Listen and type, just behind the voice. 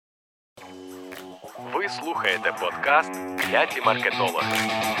Ви слухаєте подкаст «Кляті маркетологи».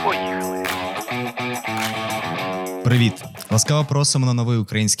 Поїхали! Привіт! Ласкаво просимо на новий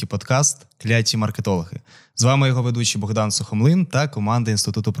український подкаст «Кляті маркетологи». З вами його ведучий Богдан Сухомлин та команда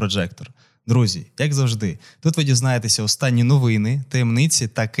Інституту Проджектор. Друзі, як завжди, тут ви дізнаєтеся останні новини, таємниці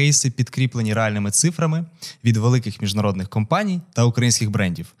та кейси, підкріплені реальними цифрами від великих міжнародних компаній та українських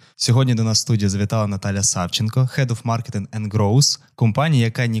брендів. Сьогодні до нас в студію завітала Наталя Савченко, Head of Marketing and Growth, компанії,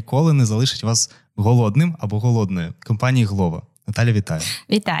 яка ніколи не залишить вас голодним або голодною, компанії Glovo. Наталя, вітаю.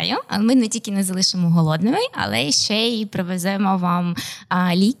 Вітаю. Ми не тільки не залишимо голодними, але ще й привеземо вам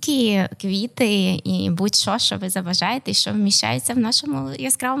ліки, квіти і будь-що, що ви забажаєте, і що вміщається в нашому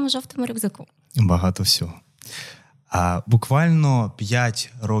яскравому жовтому рюкзаку. Багато всього. Буквально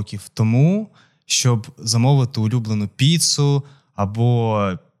 5 років тому, щоб замовити улюблену піцу або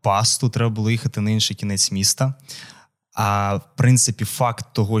пасту, треба було їхати на інший кінець міста. А в принципі, факт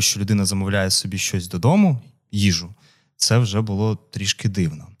того, що людина замовляє собі щось додому, їжу, це вже було трішки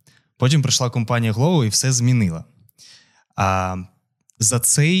дивно. Потім прийшла компанія Glovo і все змінила. За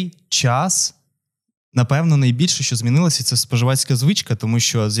цей час, напевно, найбільше, що змінилося, це споживацька звичка, тому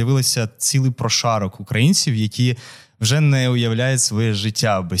що з'явився цілий прошарок українців, які вже не уявляють своє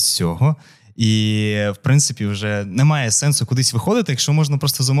життя без цього. І, в принципі, вже немає сенсу кудись виходити, якщо можна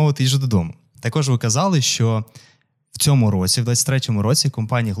просто замовити їжу додому. Також ви казали, що в цьому році, в 23-му році,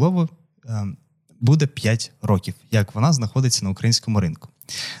 компанія Glovo буде 5 років, як вона знаходиться на українському ринку.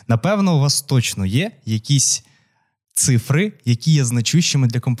 Напевно, у вас точно є якісь цифри, які є значущими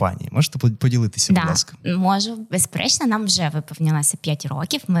для компанії. Можете поділитися, будь ласка? Можу. Безперечно, нам вже виповнилося 5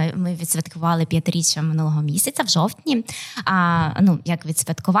 років. Ми відсвяткували 5-річчя минулого місяця, в жовтні. Як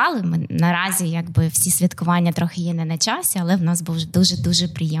відсвяткували, ми наразі всі святкування трохи є не на часі, але в нас був дуже-дуже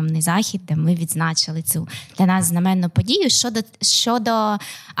приємний захід, де ми відзначили цю для нас знаменну подію. Щодо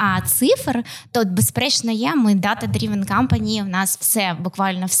цифр, то, безперечно, є. Ми data-driven company, у нас все,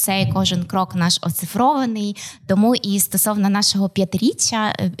 буквально все, і кожен крок наш оцифрований. Тому і стосовно нашого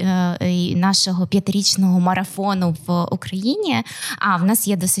 5-річчя, і нашого 5-річного марафону в Україні, в нас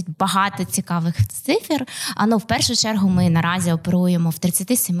є досить багато цікавих цифр. В першу чергу ми наразі оперуємо в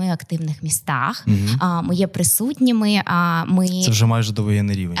 37 активних містах. Ми є присутніми. Це вже майже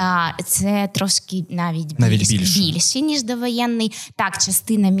довоєнний рівень. Це трошки навіть більше, ніж довоєнний. Так,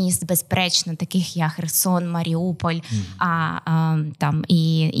 частина міст, безперечно, таких як Херсон, Маріуполь, там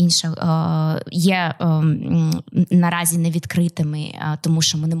і інше, є наразі невідкритими, тому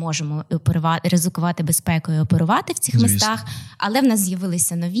що ми не можемо ризикувати безпекою оперувати в цих містах. Але в нас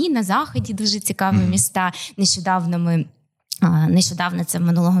з'явилися нові на Заході дуже цікаві міста. Нещодавно, це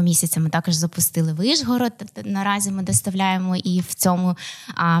минулого місяця, ми також запустили Вишгород. Наразі ми доставляємо і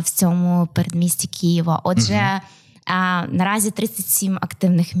в цьому передмісті Києва. Отже, наразі 37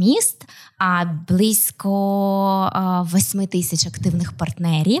 активних міст, близько 8 тисяч активних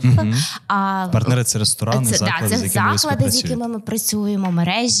партнерів. Партнери – це ресторани, заклади, з якими ми працюємо,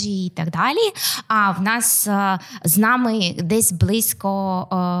 мережі і так далі. А в нас з нами десь близько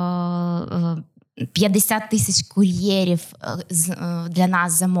 50 тисяч кур'єрів для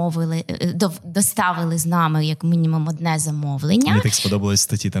нас замовили, доставили з нами як мінімум одне замовлення. Мені так сподобалось в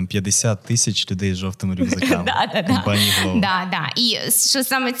статті, там 50 тисяч людей з жовтими рюкзаками. Компанії Glovo. І що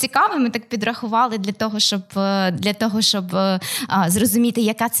саме цікаве, ми так підрахували для того, щоб зрозуміти,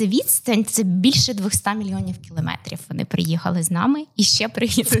 яка це відстань, це більше 200 мільйонів кілометрів. Вони приїхали з нами і ще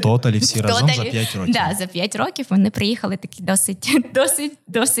приїхали. В тоталі всі разом за 5 років. За 5 років вони приїхали такий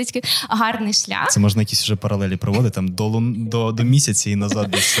досить гарний шлях. Це можна якісь вже паралелі проводити, там до місяця і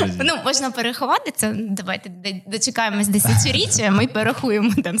назад. Можна переховати це. Давайте дочекаємось 10-річчя, ми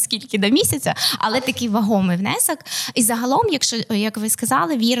порахуємо там скільки до місяця, але такий вагомий внесок. І загалом, якщо, як ви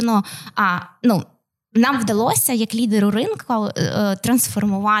сказали, вірно, нам вдалося, як лідеру ринку,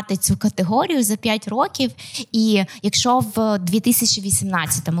 трансформувати цю категорію за 5 років. І якщо в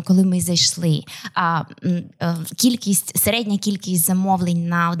 2018-му, коли ми зайшли, середня кількість замовлень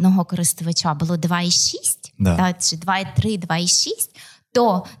на одного користувача було 2,6, чи 2,3, 2,6,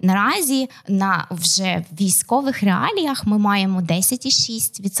 то наразі на вже військових реаліях ми маємо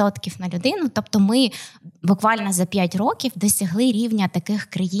 10,6% на людину. Тобто ми буквально за 5 років досягли рівня таких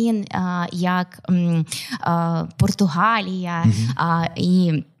країн, як Португалія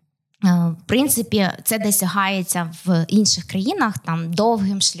і В принципі, це досягається в інших країнах там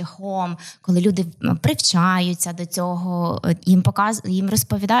довгим шляхом, коли люди привчаються до цього, їм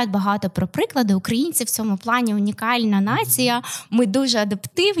розповідають багато про приклади. Українці в цьому плані унікальна нація. Ми дуже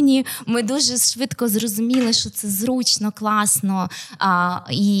адаптивні, ми дуже швидко зрозуміли, що це зручно, класно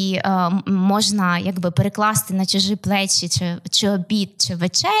і можна якби перекласти на чужі плечі чи обід, чи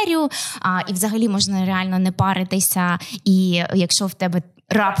вечерю, і взагалі можна реально не паритися. І якщо в тебе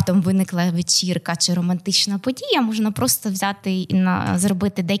раптом виникла вечірка чи романтична подія, можна просто взяти і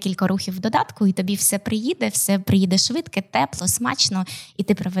зробити декілька рухів в додатку, і тобі все приїде швидко, тепло, смачно, і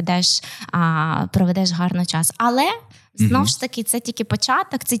ти проведеш гарно час. Але знову ж таки, це тільки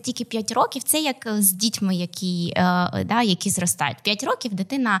початок, це тільки 5 років. Це як з дітьми, які зростають. 5 років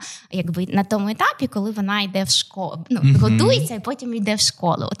дитина якби на тому етапі, коли вона йде в школу, готується і потім йде в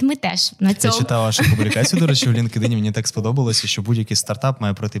школу. От ми теж на цьому... Я читав вашу публікацію, до речі, в LinkedIn, мені так сподобалося, що будь-який стартап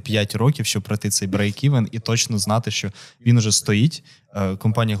має пройти 5 років, щоб пройти цей break-even і точно знати, що він вже стоїть.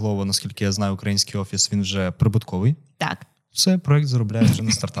 Компанія Glovo, наскільки я знаю, український офіс, він вже прибутковий. Так. Все, проект заробляє вже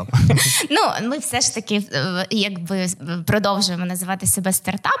на стартап. Ми все ж таки якби продовжуємо називати себе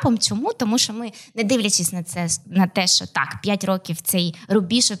стартапом. Чому? Тому що ми, не дивлячись на те, що так, 5 років цей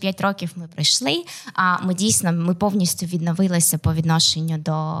рубіж, 5 років ми пройшли, ми повністю відновилися по відношенню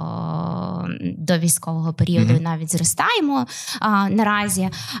до військового періоду і навіть зростаємо наразі.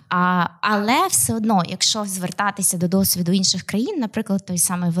 Але все одно, якщо звертатися до досвіду інших країн, наприклад, той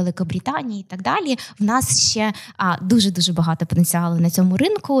самої Великобританії і так далі, в нас ще дуже-дуже багато потенціалу на цьому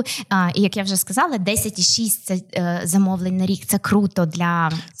ринку. І, як я вже сказала, 10,6 замовлень на рік – це круто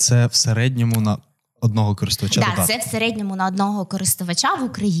для... Це в середньому на одного користувача додатку? Це в середньому на одного користувача в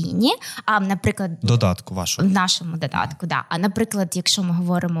Україні. А, наприклад, додатку вашого? В нашому додатку, да. А, наприклад, якщо ми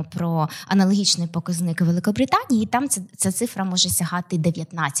говоримо про аналогічний показник Великобританії, там ця цифра може сягати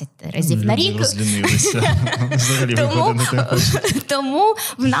 19 разів на рік. Розлінилися. Взагалі виходити не хочуть. Тому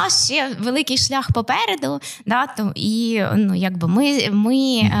в нас ще великий шлях попереду. Да, і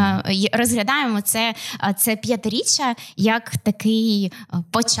ми розглядаємо це 5-річчя як такий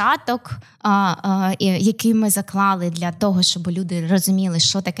початок, який ми заклали для того, щоб люди розуміли,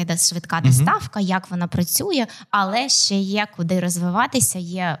 що таке швидка доставка, як вона працює, але ще є куди розвиватися,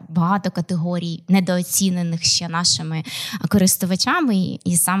 є багато категорій недооцінених ще нашими користувачами,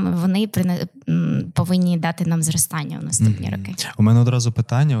 і саме вони повинні дати нам зростання в наступні роки. У мене одразу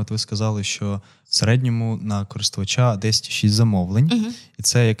питання, от ви сказали, що в середньому на користувача 10,6 замовлень, і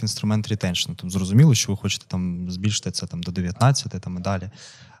це як інструмент ретеншну. Тобто зрозуміло, що ви хочете там збільшити це там до 19 там і далі.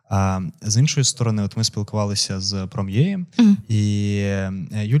 А з іншої сторони, от ми спілкувалися з пром'єєм, і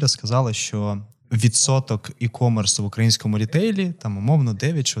Юля сказала, що відсоток e-commerce в українському рітейлі там умовно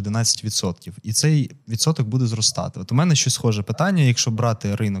 9 чи 11%. І цей відсоток буде зростати. От у мене щось схоже питання, якщо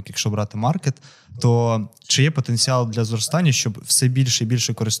брати ринок, якщо брати маркет, то чи є потенціал для зростання, щоб все більше і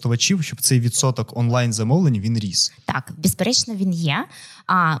більше користувачів, щоб цей відсоток онлайн-замовлень, він ріс? Так, безперечно, він є.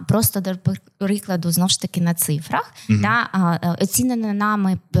 Просто до прикладу, знову ж таки, на цифрах. Оцінено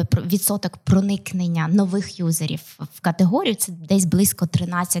нами відсоток проникнення нових юзерів в категорію, це десь близько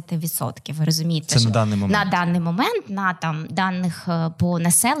 13%. Ви розумієте? Це на даний момент? На даний момент, на даних по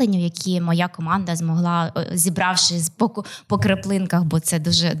населенню, які моя команда змогла, зібравши по краплинках, бо це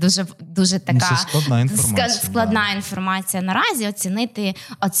дуже така складна інформація наразі,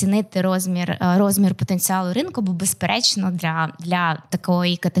 оцінити розмір потенціалу ринку, бо безперечно для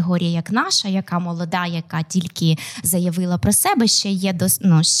такої категорії, як наша, яка молода, яка тільки заявила про себе,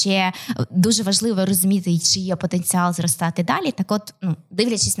 ще дуже важливо розуміти, чи є потенціал зростати далі. Так от,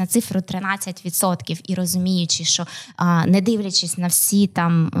 дивлячись на цифру 13% і розуміючи, що не дивлячись на всі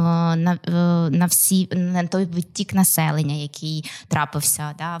там на той відтік населення, який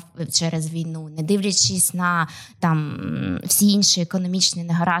трапився через війну, не дивлячись на там всі інші економічні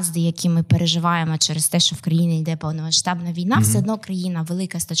негаразди, які ми переживаємо через те, що в країні йде повномасштабна війна, все одно країна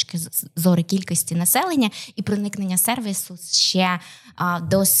велика з точки зору кількості населення, і проникнення сервісу ще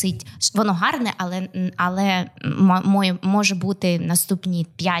досить, воно гарне, але може бути наступні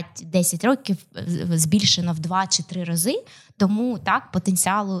 5-10 років збільшено в 2 чи 3 рази. Тому так,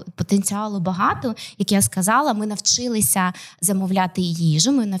 потенціалу багато. Як я сказала, ми навчилися замовляти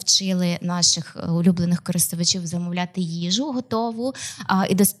їжу, ми навчили наших улюблених користувачів замовляти їжу готову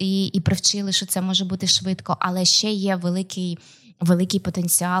і привчили, що це може бути швидко, але ще є великий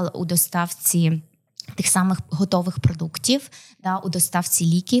потенціал у доставці тих самих готових продуктів, у доставці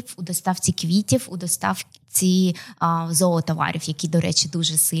ліків, у доставці квітів, у доставці зоотоварів, які, до речі,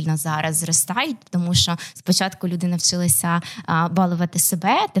 дуже сильно зараз зростають, тому що спочатку люди навчилися балувати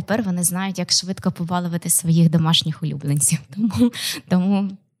себе, тепер вони знають, як швидко побалувати своїх домашніх улюбленців.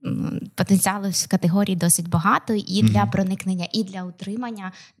 Тому потенціалу в категорії досить багато і для проникнення, і для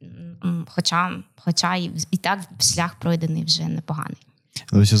утримання, хоча і так шлях пройдений вже непоганий.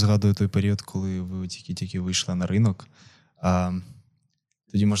 Я згадую той період, коли ви тільки вийшли на ринок.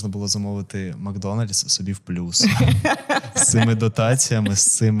 Тоді можна було замовити Макдональдс собі в плюс. З цими дотаціями,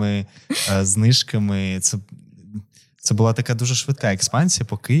 з цими знижками. Це була така дуже швидка експансія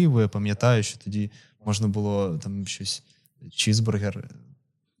по Києву. Я пам'ятаю, що тоді можна було там щось, чізбургер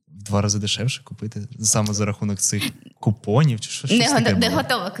в 2 рази дешевше купити, саме за рахунок цих купонів чи щось таке. Не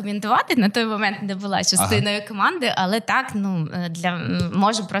готова коментувати, на той момент не була частиною команди, але так,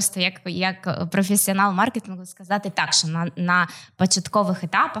 можу просто як професіонал маркетингу сказати так, що на початкових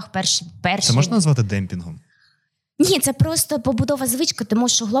етапах перші... Це можна назвати демпінгом? Ні, це просто побудова звички, тому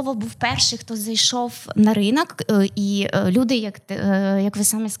що Glovo був перший, хто зайшов на ринок, і люди, як ви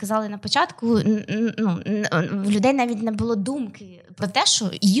самі сказали на початку, в людей навіть не було думки про те,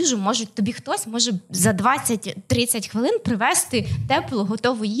 що їжу тобі хтось може за 20-30 хвилин привезти теплу,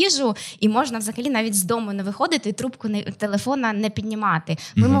 готову їжу, і можна взагалі навіть з дому не виходити, і трубку телефона не піднімати.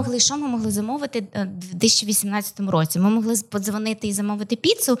 Ми могли замовити в 2018 році? Ми могли подзвонити і замовити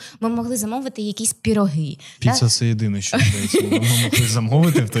піцу, ми могли замовити якісь піроги. Піца – це єдине, що ми могли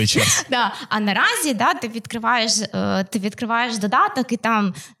замовити в той час. А наразі ти відкриваєш додаток, і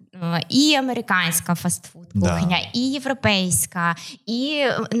там і американська фастфуд-кухня, і європейська, і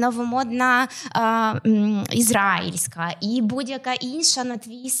новомодна ізраїльська, і будь-яка інша на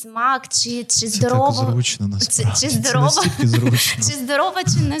твій смак, чи здорова. Це так зручно, насправді. Чи здорова, це настільки зручно. Чи здорова,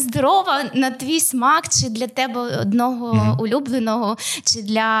 чи не здорова на твій смак, чи для тебе одного улюбленого, чи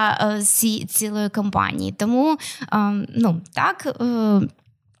для цілої компанії. Тому,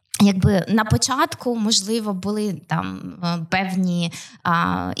 якби на початку, можливо, були там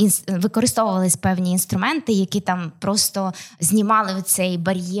використовувались певні інструменти, які там просто знімали цей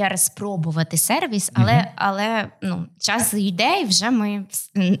бар'єр спробувати сервіс, але час йде, і вже ми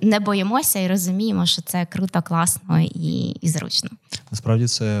не боїмося і розуміємо, що це круто, класно і зручно. Насправді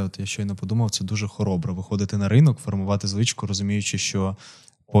це, я щойно подумав, це дуже хоробро виходити на ринок, формувати звичку, розуміючи, що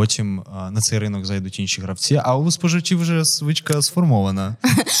потім на цей ринок зайдуть інші гравці, а у споживачів вже звичка сформована.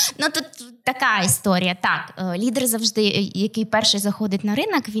 Тут така історія. Так, лідер завжди, який перший заходить на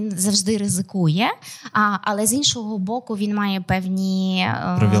ринок, він завжди ризикує, але з іншого боку він має певні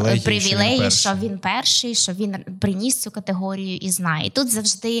привілеї, що він перший, що він приніс цю категорію і знає. І тут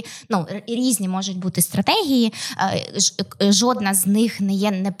завжди різні можуть бути стратегії, жодна з них не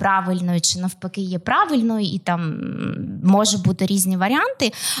є неправильною чи навпаки є правильною, і там може бути різні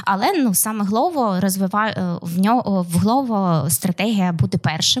варіанти, але саме Glovo в Glovo стратегія бути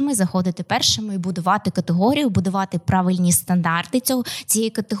першими, заходити першими і будувати категорію, будувати правильні стандарти цієї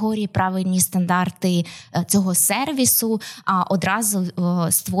категорії, правильні стандарти цього сервісу, одразу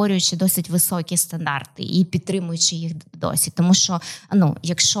створюючи досить високі стандарти і підтримуючи їх досі. Тому що,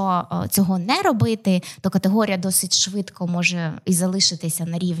 якщо цього не робити, то категорія досить швидко може і залишитися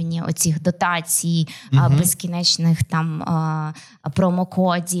на рівні оцих дотацій, безкінечних там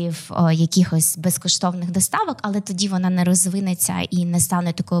промокодів, якихось безкоштовних доставок, але тоді вона не розвинеться і не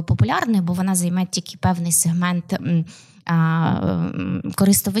стане такою популярною, бо вона займе тільки певний сегмент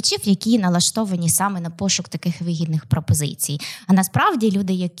користувачів, які налаштовані саме на пошук таких вигідних пропозицій. А насправді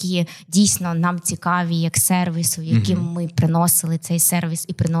люди, які дійсно нам цікаві як сервісу, яким ми приносили цей сервіс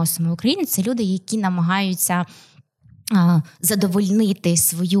і приносимо в Україну, це люди, які намагаються задовольнити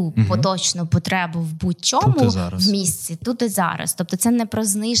свою поточну потребу в будь-чому в місці, тут і зараз. Тобто це не про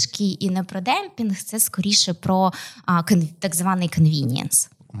знижки і не про демпінг, це скоріше про так званий convenience.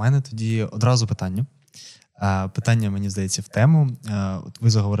 У мене тоді одразу питання. Питання, мені здається, в тему. От ви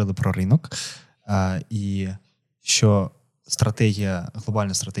заговорили про ринок, і що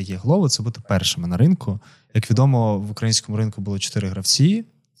глобальна стратегія Glovo – це бути першими на ринку. Як відомо, в українському ринку було 4 гравці.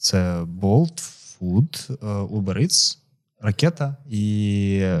 Це Bolt, Food, Uber Eats, Ракета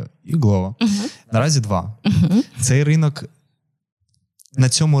і Glovo. Наразі 2. Цей ринок, на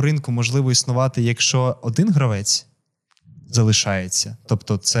цьому ринку можливо існувати, якщо один гравець залишається.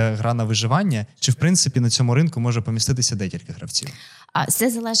 Тобто це гра на виживання, чи в принципі на цьому ринку може поміститися декілька гравців? Це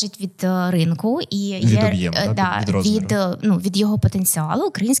залежить від ринку і від об'єму, від його потенціалу.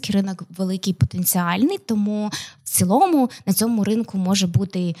 Український ринок великий, потенціальний, тому в цілому на цьому ринку може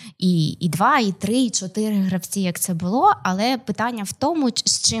бути і 2, і 3, і 4 гравці, як це було, але питання в тому,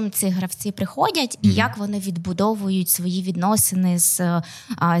 з чим ці гравці приходять і як вони відбудовують свої відносини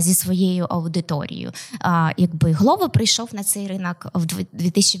зі своєю аудиторією. Якби Glovo прийшов на цей ринок в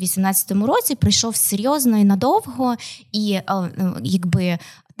 2018 році, прийшов серйозно і надовго, і якби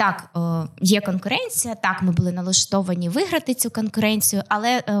так, є конкуренція, так, ми були налаштовані виграти цю конкуренцію,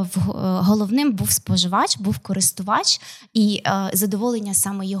 але головним був споживач, був користувач і задоволення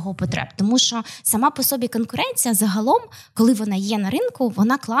саме його потреб. Тому що сама по собі конкуренція загалом, коли вона є на ринку,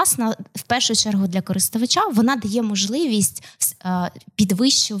 вона класна, в першу чергу для користувача, вона дає можливість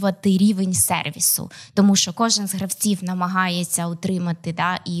підвищувати рівень сервісу, тому що кожен з гравців намагається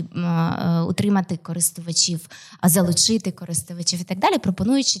утримати користувачів, залучити користувачів і так далі,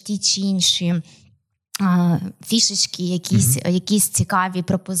 пропонуючи ті чи інші фішечки, якісь цікаві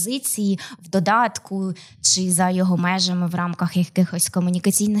пропозиції в додатку чи за його межами в рамках якихось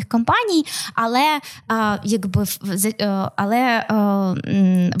комунікаційних кампаній, але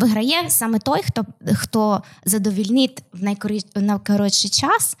виграє саме той, хто задовільнить в найкоротший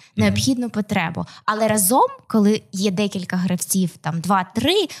час необхідну потребу. Але разом, коли є декілька гравців, там 2-3,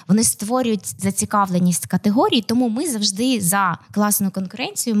 вони створюють зацікавленість категорії, тому ми завжди за класну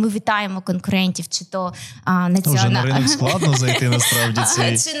конкуренцію, ми вітаємо конкурентів, чи то вже на ринок складно зайти насправді.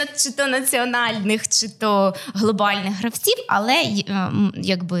 Чи то національних, чи то глобальних гравців, але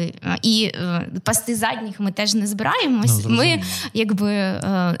і пасти задніх ми теж не збираємось. Ми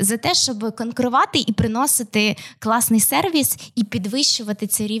за те, щоб конкурувати і приносити класний сервіс, і підвищувати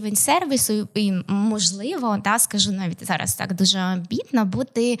цей рівень сервісу, і можливо, скажу навіть зараз так дуже амбітно,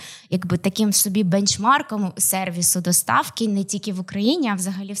 бути таким собі бенчмарком сервісу доставки не тільки в Україні, а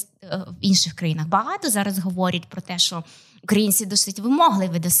взагалі в інших країнах. Багато зараз говорять про те, що українці досить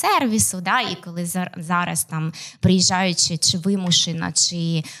вимогливі до сервісу, і коли зараз там приїжджаючи чи вимушено,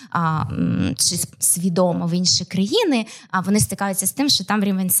 чи свідомо в інші країни, вони стикаються з тим, що там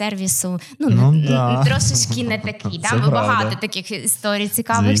рівень сервісу трошечки не такий. Ми багато таких історій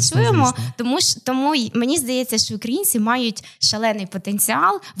цікавих чуємо. Тому мені здається, що українці мають шалений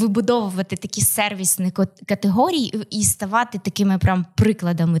потенціал вибудовувати такі сервісні категорії і ставати такими прям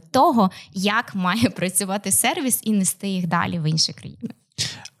прикладами того, як має працювати сервіс і нести їх далі в інші країни.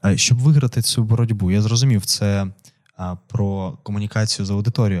 Щоб виграти цю боротьбу, я зрозумів, це про комунікацію з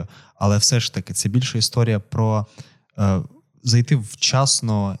аудиторією, але все ж таки це більше історія про зайти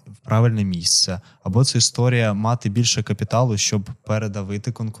вчасно в правильне місце, або це історія мати більше капіталу, щоб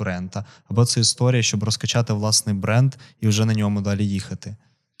передавити конкурента, або це історія, щоб розкачати власний бренд і вже на ньому далі їхати.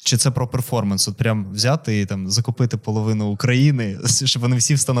 Чи це про перформанс? От прям взяти і там закупити половину України, щоб вони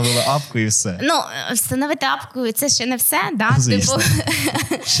всі встановили апку і все? Встановити апку – це ще не все, Звісно.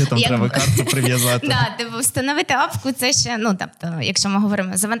 Ще там треба карту прив'язати. Встановити апку – це ще, якщо ми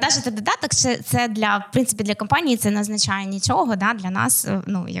говоримо, завантажити додаток, це в принципі, для компанії це не означає нічого, для нас,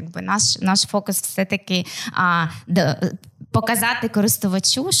 наш фокус все-таки показати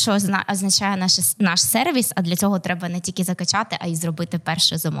користувачу, що означає наш сервіс, а для цього треба не тільки закачати, а й зробити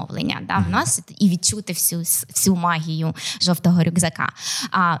перше замовлення в нас і відчути всю магію жовтого рюкзака.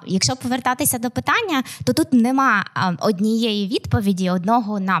 Якщо повертатися до питання, то тут нема однієї відповіді,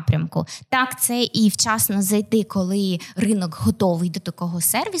 одного напрямку. Так, це і вчасно зайти, коли ринок готовий до такого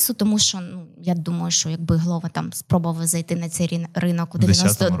сервісу, тому що, я думаю, що якби Glovo там спробував зайти на цей ринок у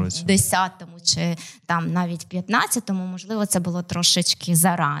 10-му чи там навіть 15-му, можливо, це було трошечки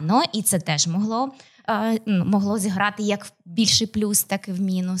зарано, і це теж могло зіграти як в більший плюс, так і в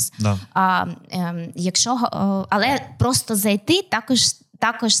мінус. Да. Але просто зайти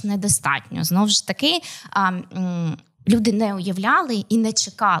також недостатньо. Знову ж таки, люди не уявляли і не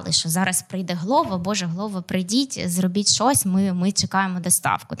чекали, що зараз прийде Glovo, Боже, Glovo, прийдіть, зробіть щось, ми чекаємо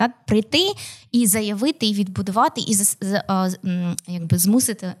доставку. Прийти і заявити, і відбудувати, і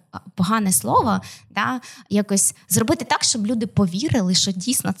змусити погане слово, якось зробити так, щоб люди повірили, що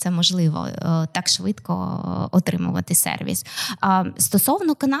дійсно це можливо так швидко отримувати сервіс.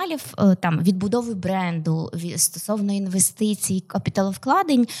 Стосовно каналів, відбудови бренду, стосовно інвестицій,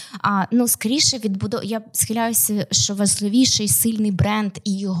 капіталовкладень, скоріше я схиляюся, що важливіший сильний бренд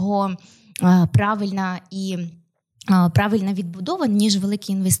і його правильна відбудова, ніж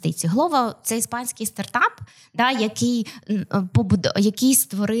великі інвестиції. Glovo – це іспанський стартап, який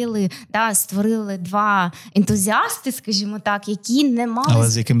створили два ентузіасти, скажімо так, які не мали... Але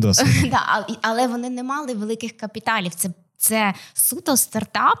з яким досвідом? Але вони не мали великих капіталів. Це суто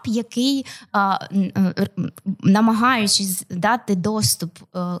стартап, який, намагаючись дати доступ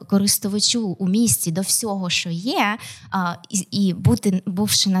користувачу у місті до всього, що є, і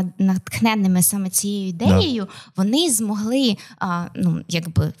бувши натхненними саме цією ідеєю, вони змогли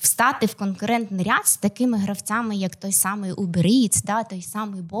встати в конкурентний ряд з такими гравцями, як той самий Uber Eats, той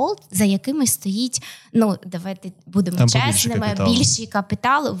самий Bolt, за якими стоїть, давайте будемо чесними, більший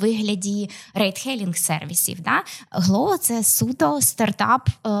капітал у вигляді рейд-хейлінг сервісів. Glovo – це суто стартап,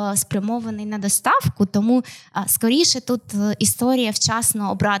 спрямований на доставку, тому скоріше тут історія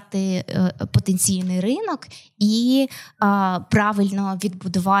вчасно обрати потенційний ринок і правильно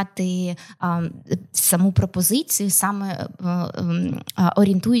відбудувати саму пропозицію, саме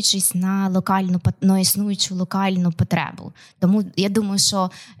орієнтуючись на існуючу локальну потребу. Тому я думаю,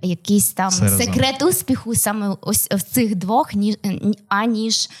 що якийсь там секрет успіху саме ось в цих двох,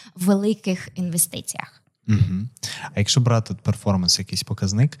 аніж в великих інвестиціях. Угу. А якщо брати перформанс, якийсь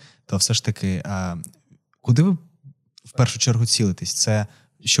показник, то все ж таки, куди ви в першу чергу цілитесь? Це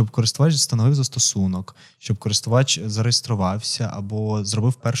щоб користувач встановив застосунок, щоб користувач зареєструвався або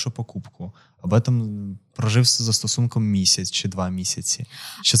зробив першу покупку, або там прожив з застосунком місяць чи 2 місяці.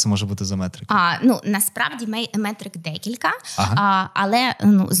 Що це може бути за метрика? Насправді метрик декілька, але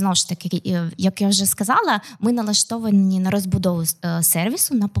знову ж таки, як я вже сказала, ми налаштовані на розбудову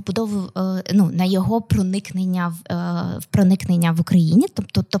сервісу, на побудову, на його проникнення в Україні.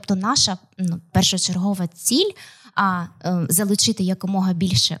 Тобто наша першочергова ціль залучити якомога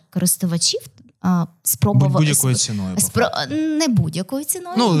більше користувачів, будь-якою ціною. Не будь-якою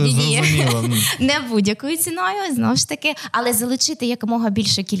ціною. Зрозуміло. Не будь-якою ціною, знову ж таки, але залучити якомога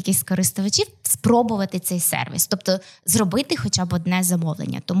більшу кількість користувачів, спробувати цей сервіс. Тобто зробити хоча б одне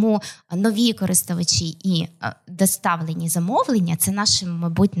замовлення. Тому нові користувачі і доставлені замовлення – це наші,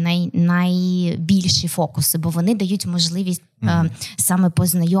 мабуть, найбільші фокуси, бо вони дають можливість саме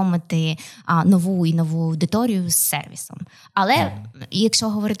познайомити нову аудиторію з сервісом. Але якщо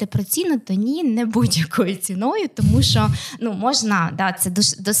говорити про ціну, то ні, не будь-якою ціною, тому що можна, це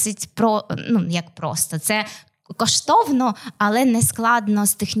досить просто. Це коштовно, але не складно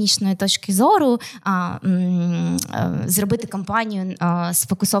з технічної точки зору зробити кампанію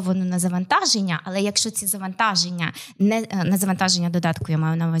сфокусовану на завантаження, але якщо ці завантаження, не на завантаження додатку я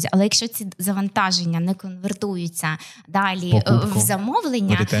маю на увазі, але якщо ці завантаження не конвертуються далі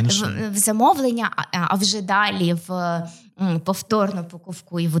в замовлення, а вже далі в повторну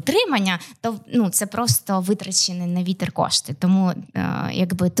покупку і в утримання, то це просто витрачені на вітер кошти. Тому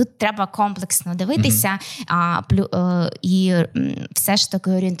тут треба комплексно дивитися і все ж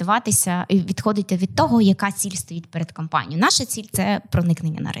таки орієнтуватися і відходити від того, яка ціль стоїть перед компанією. Наша ціль – це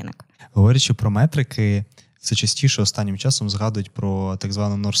проникнення на ринок. Говорячи про метрики, все частіше останнім часом згадують про так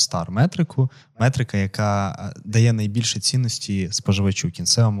звану North Star метрику, метрика, яка дає найбільше цінності споживачу,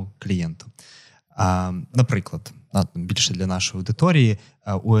 кінцевому клієнту. Наприклад, більше для нашої аудиторії,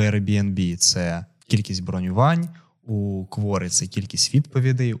 у Airbnb це кількість бронювань, у Quora це кількість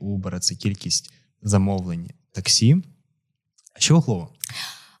відповідей, у Uber це кількість замовлень таксі. Що у Glovo?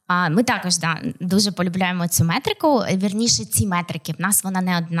 Ми також дуже полюбляємо цю метрику. Вірніше, ці метрики. В нас вона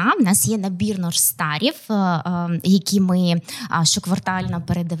не одна. В нас є набір норстарів, які ми щоквартально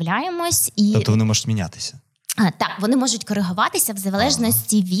передивляємось. Тобто вони можуть мінятися? Так, вони можуть коригуватися в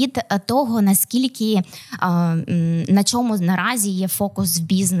залежності від того, наскільки, на чому наразі є фокус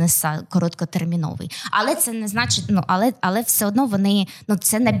бізнесу короткотерміновий. Але це не значить, але все одно вони,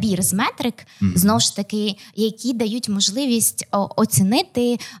 це набір з метрик, знову ж таки, які дають можливість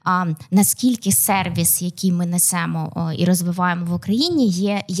оцінити, наскільки сервіс, який ми несемо і розвиваємо в Україні,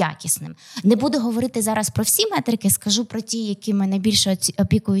 є якісним. Не буду говорити зараз про всі метрики, скажу про ті, якими найбільше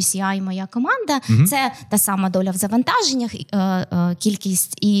опікуюся я і моя команда. Це та сама доля в завантаженнях,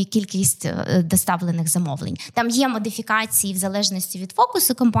 кількість доставлених замовлень. Там є модифікації в залежності від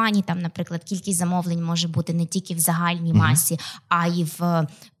фокусу компанії. Там, наприклад, кількість замовлень може бути не тільки в загальній масі, а й в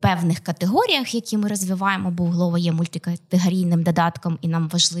певних категоріях, які ми розвиваємо, бо Glovo є мультикатегорійним додатком, і нам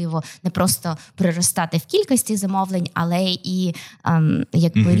важливо не просто приростати в кількості замовлень, але і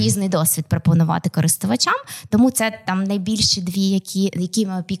різний досвід пропонувати користувачам. Тому це там найбільші дві,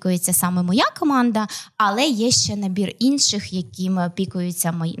 якими опікується саме моя команда, але є ще набір інших, якими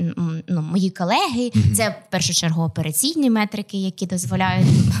опікуються мої колеги. Це в першу чергу операційні метрики, які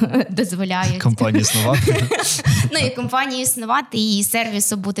дозволяють компанії існувати. І компанії існувати, і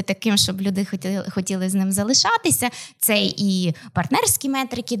сервісу бути таким, щоб люди хотіли з ним залишатися. Це і партнерські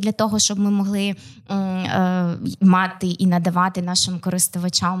метрики для того, щоб ми могли мати і надавати нашим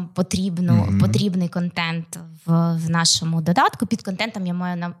користувачам потрібний контент в нашому додатку. Під контентом я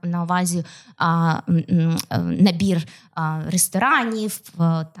маю на увазі набір ресторанів,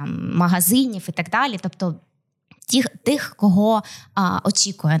 магазинів і так далі. Тобто тих, кого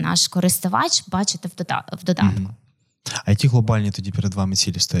очікує наш користувач бачити в додатку. А які глобальні тоді перед вами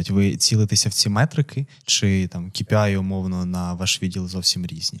цілі стоять? Ви цілитеся в ці метрики, чи там KPI, умовно, на ваш відділ зовсім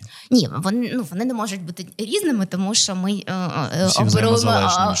різні? Ні, вони не можуть бути різними, тому що ми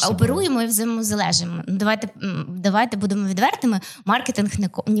оперуємо і взаємозалежимо. Давайте будемо відвертими. Маркетинг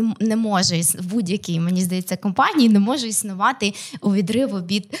не може в будь-якій, мені здається, компанії не може існувати у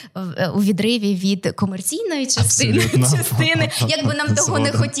відриві від комерційної частини. Як би нам того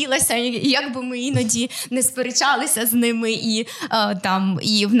не хотілося, як би ми іноді не сперечалися з ними,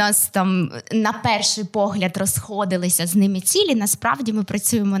 і в нас там на перший погляд розходилися з ними цілі, насправді ми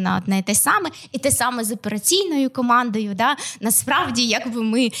працюємо на одне і те саме, і те саме з операційною командою. Да? Насправді, якби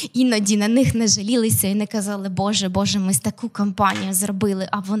ми іноді на них не жалілися і не казали, Боже, ми таку кампанію зробили,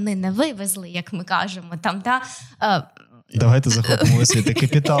 а вони не вивезли, як ми кажемо. Там, да? Давайте захопимо освіти,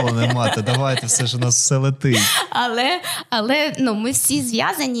 капіталу не мати, давайте, все ж у нас все летить. Але ми всі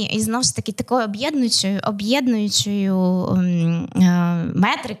зв'язані, і знову ж таки такою об'єднуючою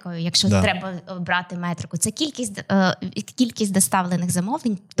метрикою, якщо треба брати метрику, це кількість доставлених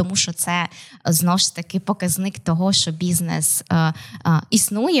замовлень, тому що це знову ж таки показник того, що бізнес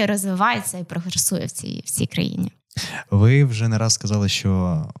існує, розвивається і прогресує в цій країні. Ви вже не раз сказали,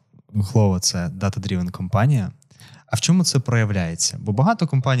 що Glovo – це data-driven компанія. А в чому це проявляється? Бо багато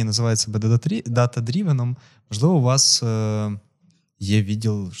компаній називають себе data-driven. Можливо, у вас є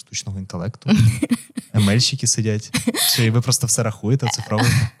відділ штучного інтелекту, емельщики сидять. Чи ви просто все рахуєте цифрово?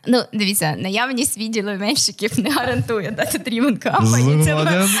 Дивіться, наявність відділу емельщиків не гарантує data-driven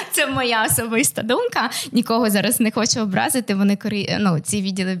company. Це моя особиста думка. Нікого зараз не хочу образити. Вони ці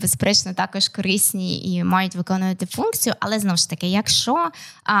відділи, безперечно, також корисні і мають виконувати функцію. Але, знову ж таки, якщо...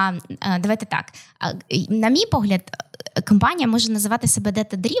 Давайте так. На мій погляд, компанія може називати себе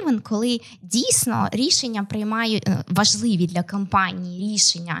data-driven, коли дійсно рішення приймають важливі для компанії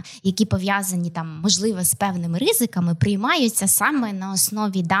рішення, які пов'язані там, можливо, з певними ризиками, приймаються саме на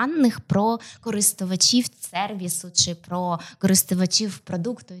основі даних про користувачів сервісу чи про користувачів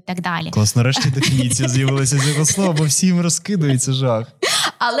продукту і так далі. Клас, нарешті дефініція з'явилася з цього слова, бо всім розкидується жах.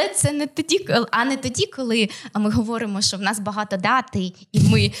 Але це не тоді, коли ми говоримо, що в нас багато дати,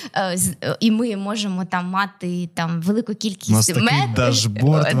 і ми можемо там мати там велику кількість метрів. У нас такий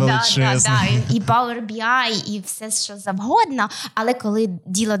дашборд величезний. І Power BI, і все, що завгодно. Але коли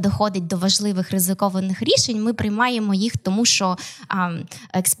діло доходить до важливих ризикованих рішень, ми приймаємо їх, тому що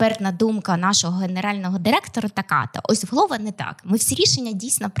експертна думка нашого генерального директора така-то. Ось в Glovo не так. Ми всі рішення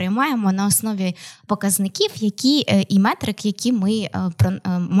дійсно приймаємо на основі показників, і метрик, які ми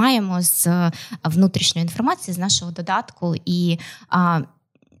маємо з внутрішньої інформації, з нашого додатку. І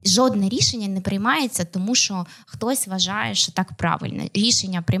жодне рішення не приймається, тому що хтось вважає, що так правильно.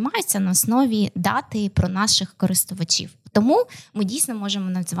 Рішення приймаються на основі дати про наших користувачів. Тому ми дійсно можемо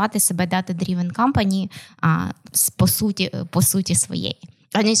називати себе data-driven company по суті своєї.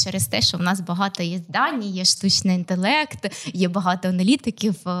 А не через те, що в нас багато є дані, є штучний інтелект, є багато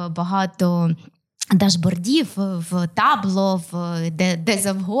аналітиків, багато дашбордів, в табло, де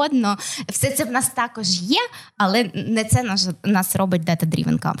завгодно. Все це в нас також є, але не це нас робить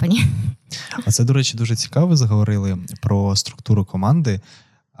data-driven company. А це, до речі, дуже цікаво, заговорили про структуру команди.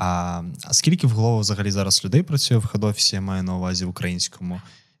 А скільки в Glovo взагалі зараз людей працює в хед-офісі, я маю на увазі в українському?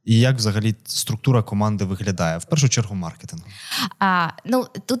 І як взагалі структура команди виглядає? В першу чергу маркетингу.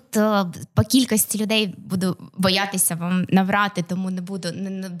 Тут по кількості людей буду боятися вам наврати, тому не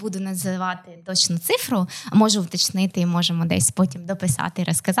буду називати точну цифру. Можу уточнити і можемо десь потім дописати і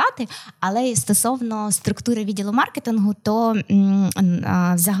розказати. Але стосовно структури відділу маркетингу, то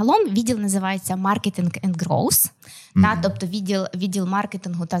загалом відділ називається Marketing and Growth. Тобто відділ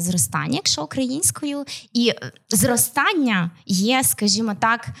маркетингу та зростання, якщо українською. І зростання є, скажімо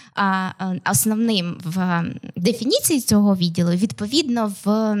так, основним в дефініції цього відділу, відповідно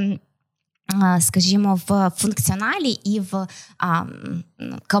в функціоналі і в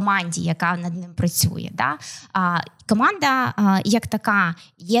команді, яка над ним працює. Да? Команда, як така,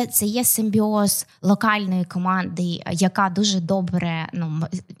 це є симбіоз локальної команди, яка дуже добре,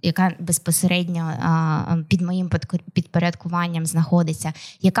 яка безпосередньо під моїм підпорядкуванням знаходиться,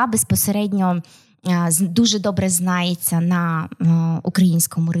 яка безпосередньо дуже добре знається на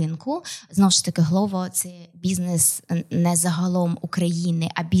українському ринку. Знову ж таки, Glovo – це бізнес не загалом України,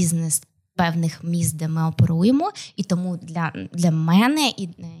 а бізнес певних міст, де ми оперуємо. І тому для мене, і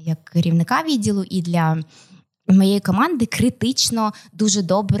як керівника відділу, і для моєї команди критично дуже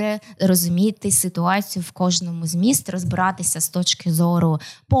добре розуміти ситуацію в кожному з міст, розбиратися з точки зору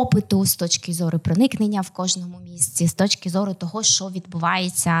попиту, з точки зору проникнення в кожному місці, з точки зору того, що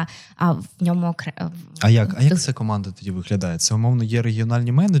відбувається в ньому. А як ця команда тоді виглядає? Це, умовно, є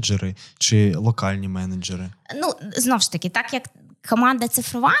регіональні менеджери чи локальні менеджери? Ну, знову ж таки, так як команда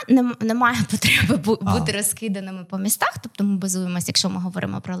цифрова, не має потреби бути розкиданими по містах, тобто ми базуємося, якщо ми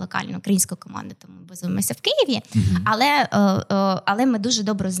говоримо про локальну українську команду, то ми базуємося в Києві, але ми дуже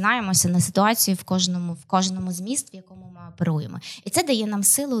добре знаємося на ситуацію в кожному з міст, в якому ми оперуємо. І це дає нам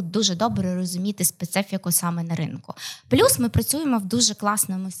силу дуже добре розуміти специфіку саме на ринку. Плюс ми працюємо в дуже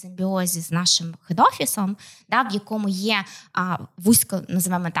класному симбіозі з нашим хед-офісом, в якому є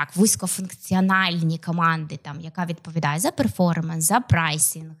вузькофункціональні команди, яка відповідає за перформанс, за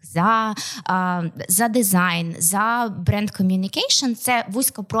прайсинг, за дизайн, за бренд ком'юнікейшн. Це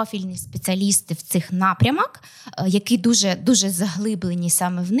вузькопрофільні спеціалісти в цих напрямах, які дуже, дуже заглиблені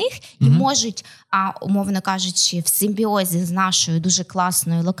саме в них і можуть, умовно кажучи, в симбіозі з нашою дуже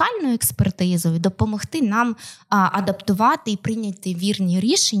класною локальною експертизою допомогти нам адаптувати і прийняти вірні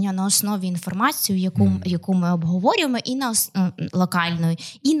рішення на основі інформації, яку ми обговорюємо, і на локальної,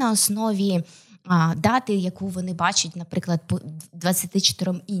 і на основі дати, яку вони бачать, наприклад, по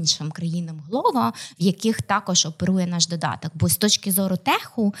 24 іншим країнам Glovo, в яких також оперує наш додаток. Бо з точки зору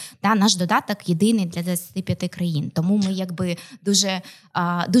теху, наш додаток єдиний для 25 країн. Тому ми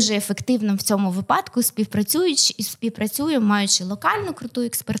дуже ефективно в цьому випадку співпрацюємо, маючи локальну круту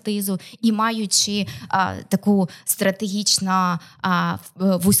експертизу і маючи таку стратегічно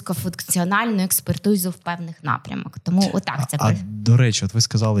вузькофункціональну експертизу в певних напрямах. Тому отак це. До речі, от ви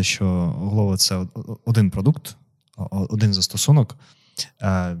сказали, що Glovo – це один продукт, один застосунок.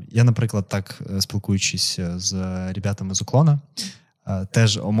 Я, наприклад, так, спілкуючись з ребятами з Уклона,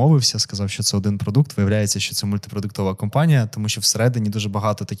 теж омовився, сказав, що це один продукт. Виявляється, що це мультипродуктова компанія, тому що всередині дуже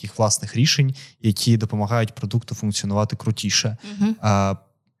багато таких власних рішень, які допомагають продукту функціонувати крутіше.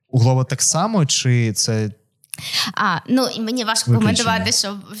 У Glovo так само, чи це... І мені важко коментувати,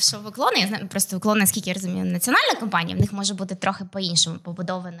 що в Уклоні. Я знаю, просто Уклон, наскільки я розумію, національна компанія, в них може бути трохи по-іншому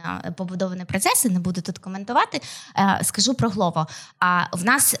побудовані процеси, не буду тут коментувати. Скажу про Glovo. В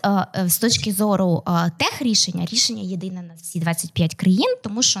нас з точки зору тех-рішення єдине на всі 25 країн,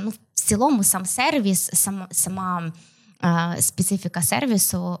 тому що в цілому сам сервіс, сама специфіка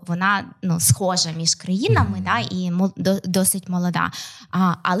сервісу, вона схожа між країнами, і досить молода.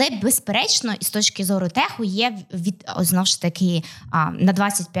 Але, безперечно, з точки зору теху є, знову ж таки, на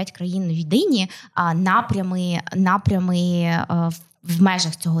 25 країн єдині напрями в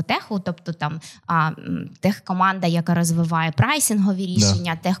межах цього теху, тобто там техкоманда, яка розвиває прайсингові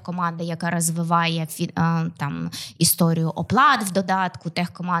рішення, техкоманда, яка розвиває історію оплат в додатку,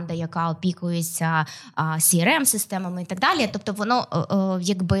 техкоманда, яка опікується CRM-системами і так далі. Тобто воно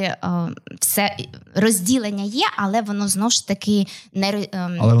все розділення є, але воно знову ж таки не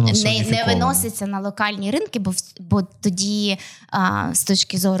виноситься на локальні ринки, бо тоді з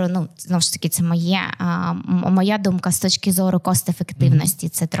точки зору, знову ж таки, це моя думка, з точки зору кост-ефективності,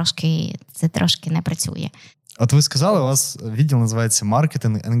 це трошки не працює. От ви сказали, у вас відділ називається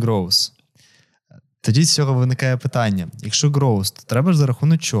Marketing and Growth. Тоді з цього виникає питання. Якщо growth, то треба ж за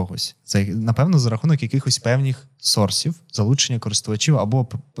рахунок чогось. Це, напевно, за рахунок якихось певних сорсів, залучення користувачів або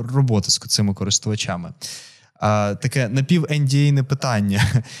роботи з цими користувачами. Таке напів-NDA-не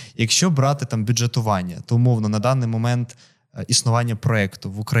питання. Якщо брати там бюджетування, то умовно на даний момент існування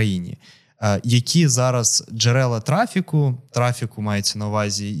проєкту в Україні, які зараз джерела трафіку мається на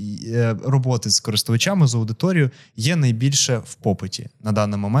увазі, роботи з користувачами, з аудиторією, є найбільше в попиті на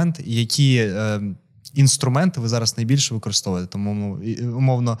даний момент, які інструменти ви зараз найбільше використовуєте? Тому,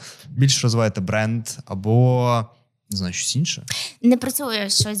 умовно, більше розвиваєте бренд або... Не знаю, щось інше? Не працює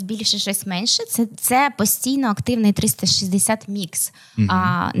щось більше, щось менше. Це постійно активний 360 мікс.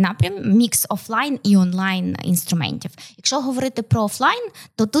 Напрям, мікс офлайн і онлайн інструментів. Якщо говорити про офлайн,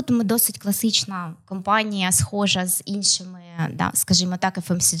 то тут ми досить класична компанія, схожа з іншими, скажімо так,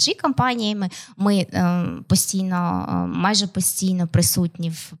 FMCG-компаніями. Ми майже постійно присутні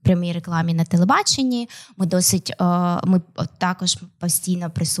в прямій рекламі на телебаченні. Ми також постійно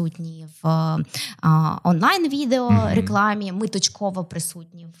присутні в онлайн-відео. рекламі. Ми точково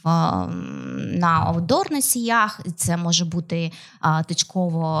присутні на аутдор-носіях. Це може бути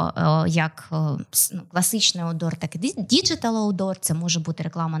точково як класичний аутдор, так і діджитал аутдор. Це може бути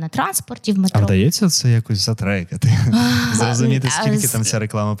реклама на транспорті, в метро. А вдається це якось затрекати? Зрозуміти, скільки там ця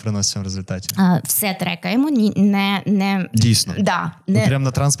реклама приносить в результаті? Все трекаємо. Дійсно? Да, Прямо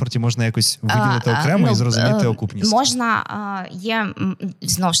на транспорті можна якось виділити окремо і зрозуміти окупність? Можна, є,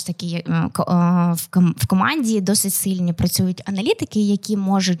 знову ж таки, в команді досить сильні працюють аналітики, які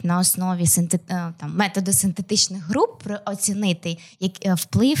можуть на основі методу синтетичних груп оцінити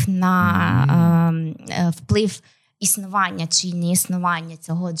вплив на вплив існування чи не існування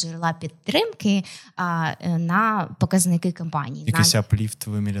цього джерела підтримки на показники компанії. Якийсь апліфт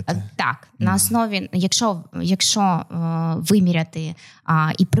виміряти? Так. На основі, якщо виміряти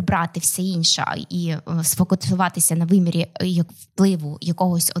і прибрати все інше, і сфокусуватися на вимірі впливу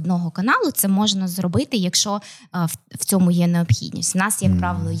якогось одного каналу, це можна зробити, якщо в цьому є необхідність. У нас, як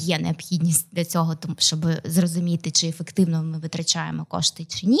правило, є необхідність для цього, щоб зрозуміти, чи ефективно ми витрачаємо кошти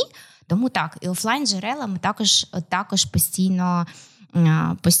чи ні. Тому так, і офлайн-джерела ми також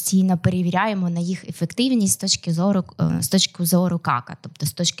постійно перевіряємо на їх ефективність з точки зору КАКа, тобто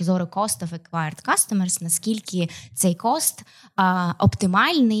з точки зору Cost of Acquired Customers, наскільки цей кост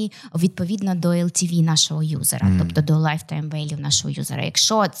оптимальний відповідно до LTV нашого юзера, тобто до lifetime value нашого юзера.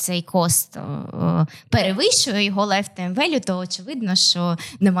 Якщо цей кост перевищує його lifetime value, то очевидно, що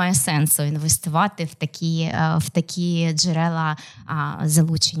немає сенсу інвестувати в такі джерела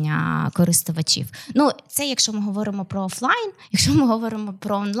залучення користувачів. Ну, це якщо ми говоримо про офлайн. Якщо ми говоримо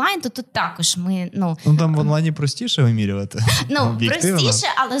про онлайн, то тут також ми... там в онлайні простіше вимірювати. Простіше,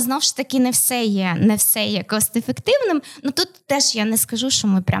 але знову ж таки не все є кост-ефективним. Тут теж я не скажу, що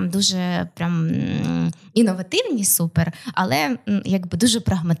ми прям дуже інновативні, супер, але якби дуже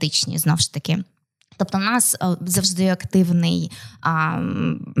прагматичні, знову ж таки. Тобто у нас завжди активний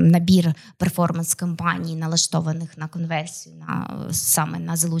набір перформанс-кампаній, налаштованих на конверсію, саме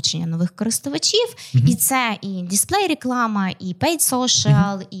на залучення нових користувачів. І це і дисплей-реклама, і paid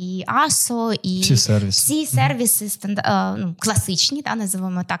social, і ASO, і всі сервіси класичні,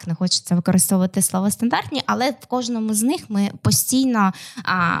 називаємо так, не хочеться використовувати слово стандартні, але в кожному з них ми постійно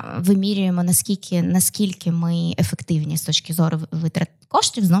вимірюємо, наскільки ми ефективні з точки зору витрат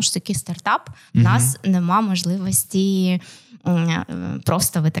коштів. Знову ж таки, стартап, у нас нема можливості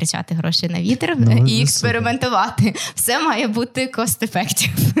просто витрачати гроші на вітер і експериментувати. Супер. Все має бути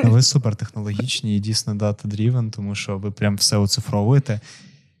cost-effective. Ви супертехнологічні і дійсно data-driven, тому що ви прям все оцифровуєте.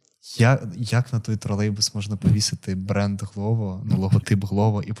 Як на той тролейбус можна повісити бренд Glovo, логотип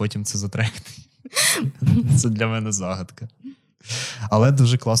Glovo, і потім це затректи? Це для мене загадка. Але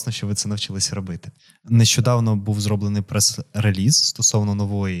дуже класно, що ви це навчилися робити. Нещодавно був зроблений прес-реліз стосовно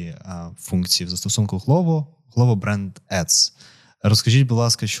нової функції в застосунку Glovo Brand Ads. Розкажіть, будь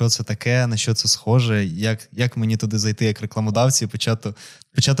ласка, що це таке, на що це схоже, як мені туди зайти як рекламодавці і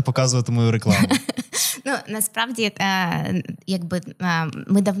почати показувати мою рекламу? Насправді,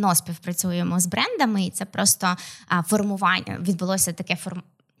 ми давно співпрацюємо з брендами, і це просто формування,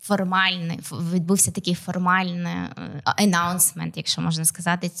 відбувся такий формальний анонсмент, якщо можна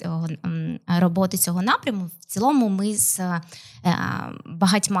сказати, роботи цього напряму. В цілому ми з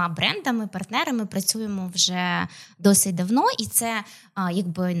багатьма брендами, партнерами працюємо вже досить давно, і це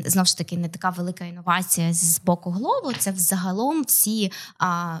знову ж таки не така велика інновація з боку Glovo. Це взагалом всі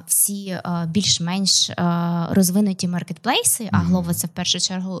більш-менш розвинуті маркетплейси, а Glovo це в першу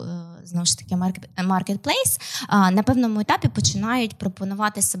чергу знову ж таки маркетплейс, на певному етапі починають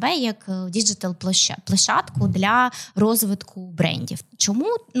пропонувати себе як діджитал-площадку для розвитку брендів. Чому?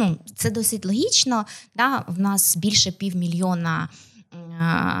 Це досить логічно. В нас більше 500 000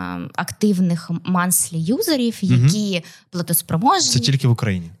 активних monthly юзерів, які платоспроможні. Це тільки в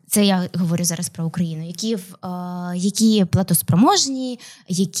Україні? Це я говорю зараз про Україну, які платоспроможні,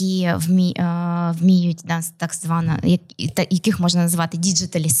 які вміють, так звано, яких можна назвати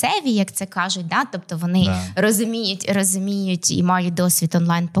digitally savvy, як це кажуть, тобто вони розуміють і мають досвід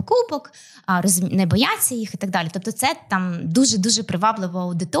онлайн-покупок, не бояться їх і так далі. Тобто це там дуже-дуже приваблива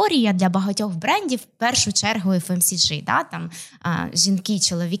аудиторія для багатьох брендів, в першу чергу FMCG, там жінки,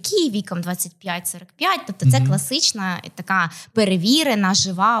 чоловіки віком 25-45, тобто це класична така перевірена,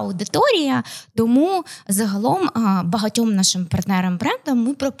 жива аудиторія. Тому загалом багатьом нашим партнерам-брендам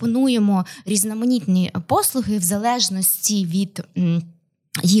ми пропонуємо різноманітні послуги в залежності від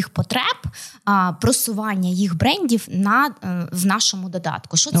їх потреб, просування їх брендів в нашому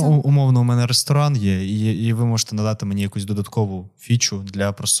додатку. Що це? Умовно, у мене ресторан є, і ви можете надати мені якусь додаткову фічу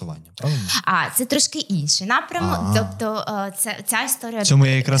для просування, правильно? Це трошки інший напрямок. Тобто ця історія... В цьому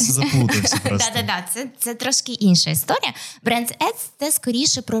я якраз і заплутався просто. Це трошки інша історія. Brands Ads – це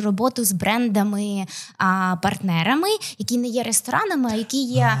скоріше про роботу з брендами, партнерами, які не є ресторанами, а які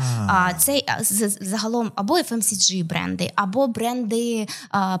є це загалом або FMCG бренди, або бренди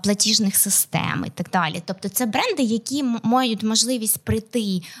платіжних систем і так далі. Тобто це бренди, які мають можливість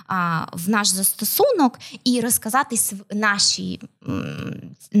прийти в наш застосунок і розказати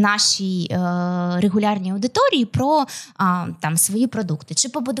нашій регулярній аудиторії про там свої продукти, чи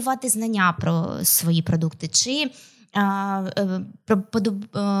побудувати знання про свої продукти, чи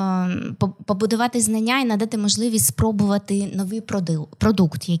побудувати знання і надати можливість спробувати новий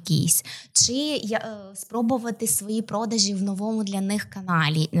продукт якийсь, чи спробувати свої продажі в новому для них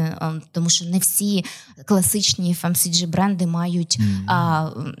каналі, тому що не всі класичні FMCG бренди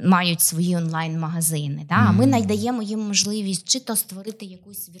мають свої онлайн-магазини. Да? Ми надаємо їм можливість чи то створити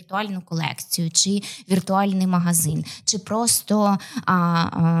якусь віртуальну колекцію, чи віртуальний магазин, чи просто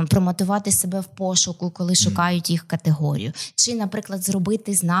промотувати себе в пошуку, коли шукають їх категорію. Чи, наприклад,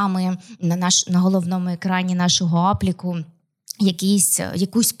 зробити з нами на головному екрані нашого апліку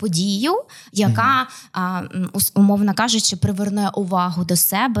якусь подію, яка, умовно кажучи, приверне увагу до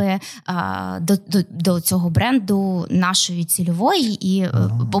себе, до цього бренду нашої цільової і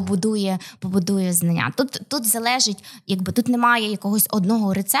побудує знання. Тут залежить, тут немає якогось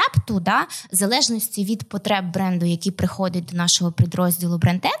одного рецепту, да, в залежності від потреб бренду, які приходять до нашого підрозділу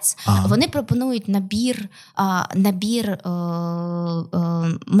Brand Ads, вони пропонують набір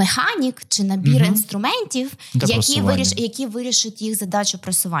механік чи набір інструментів, які вирішують їх задачу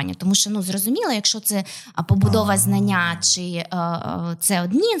просування. Тому що, зрозуміло, якщо це побудова знання, чи це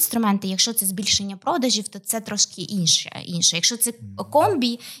одні інструменти, якщо це збільшення продажів, то це трошки інше. Якщо це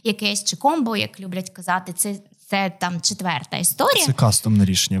комбі якесь, чи комбо, як люблять казати, це там четверта історія. Це кастомне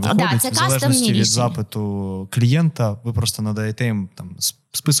рішення виходить. Це в залежності від запиту клієнта, ви просто надаєте їм там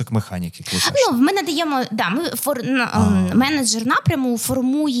список механік, які ви хочете. Ми надаємо, менеджер напряму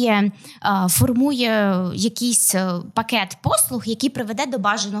формує якийсь пакет послуг, який приведе до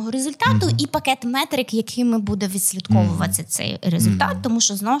бажаного результату, і пакет метрик, якими буде відслідковуватися цей результат, тому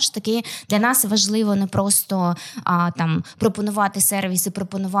що, знову ж таки, для нас важливо не просто пропонувати сервіс і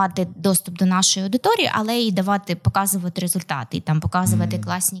пропонувати доступ до нашої аудиторії, але й показувати результати, і показувати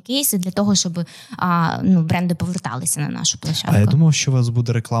класні кейси для того, щоб бренди поверталися на нашу площадку. А я думав, що у вас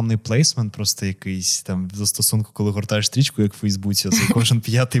буде рекламний плейсмент, просто якийсь там в застосунку, коли гортаєш стрічку, як в Фейсбуці, кожен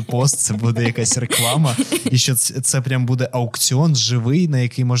 5-й пост, це буде якась реклама, і що це прям буде аукціон живий, на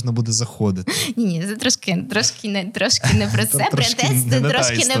який можна буде заходити. Ні, це трошки не про це. Брендець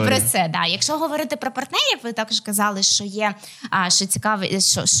трошки не про це. Да. Якщо говорити про партнерів, ви також казали, що є, що цікаво,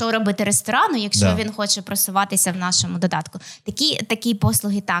 що робити ресторану, якщо він хоче просуватися в нашому додатку. Такі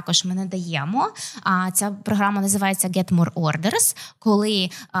послуги також ми надаємо. Ця програма називається Get More Orders, коли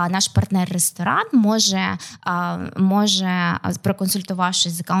наш партнер-ресторан може,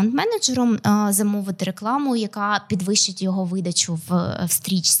 проконсультувавшись з аккаунт-менеджером, замовити рекламу, яка підвищить його видачу в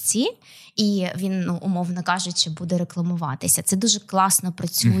стрічці, і він, умовно кажучи, буде рекламуватися. Це дуже класно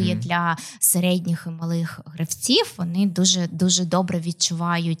працює для середніх і малих гравців. Вони дуже добре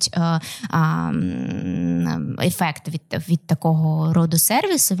відчувають ефект від такого роду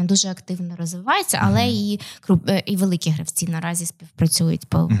сервісу. Він дуже активно розвивається, але і великі гравці наразі співпрацюють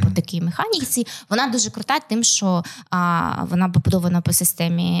по такій механіці. Вона дуже крута тим, що вона побудована по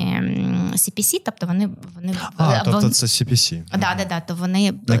системі CPC, тобто вони тобто це CPC. Да, то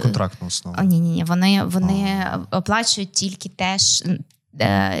вони не контрактна основа. Ні, вони оплачують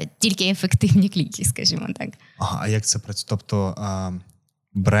тільки ефективні кліки, скажімо так. А як це працює? Тобто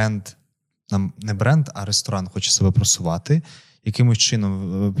бренд, не бренд, а ресторан хоче себе просувати, якимось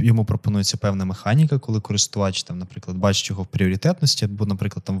чином йому пропонується певна механіка, коли користувач, там, наприклад, бачить його в пріоритетності, або,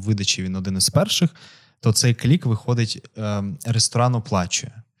 наприклад, там в видачі він один із перших, то цей клік виходить, ресторан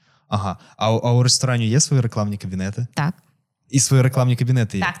оплачує. А у ресторані є свої рекламні кабінети? Так. І свої рекламні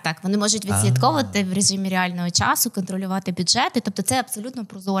кабінети є? Так. Вони можуть відслідковувати в режимі реального часу, контролювати бюджети. Тобто це абсолютно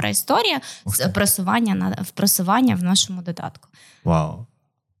прозора історія з просування в нашому додатку. Вау,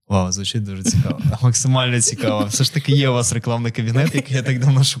 звучить дуже цікаво. Максимально цікаво. Все ж таки є у вас рекламний кабінет, який я так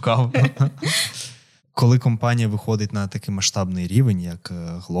давно шукав. Коли компанія виходить на такий масштабний рівень, як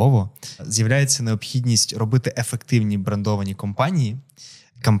Glovo, з'являється необхідність робити ефективні брендовані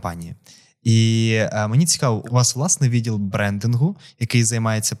кампанії, І мені цікаво, у вас власний відділ брендингу, який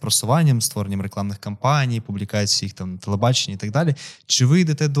займається просуванням, створенням рекламних кампаній, публікацій їх там на телебаченні і так далі. Чи ви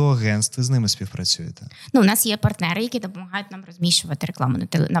йдете до агентств і з ними співпрацюєте? У нас є партнери, які допомагають нам розміщувати рекламу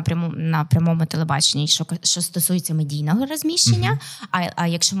на прямому телебаченні, що стосується медійного розміщення. А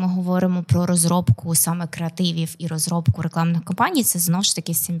якщо ми говоримо про розробку саме креативів і розробку рекламних кампаній, це знову ж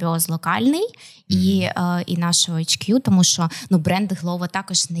таки симбіоз локальний і нашого HQ, тому що бренд Glovo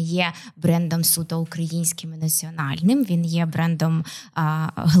також не є брендом суто українським і національним, він є брендом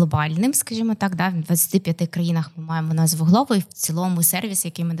глобальним, скажімо так. Да? В 25 країнах ми маємо назву Glovo, і в цілому сервіс,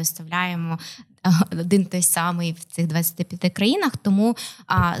 який ми доставляємо, один той самий в цих 25 країнах. Тому,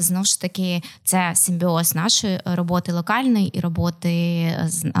 знову ж таки, це симбіоз нашої роботи локальної і роботи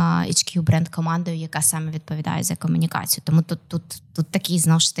з HQ бренд-командою, яка саме відповідає за комунікацію. Тому тут такий,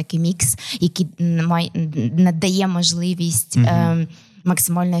 знову ж таки, мікс, який надає можливість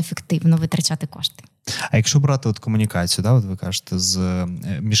максимально ефективно витрачати кошти. А якщо брати от комунікацію, да, от ви кажете,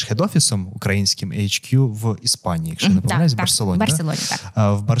 між хед-офісом українським і HQ в Іспанії, якщо не помиляюсь, в Барселоні. В Барселоні, да?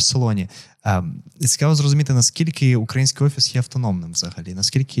 так. В Барселоні. Цікаво зрозуміти, наскільки український офіс є автономним взагалі,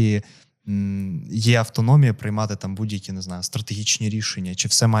 наскільки є автономія приймати там будь-які, не знаю, стратегічні рішення, чи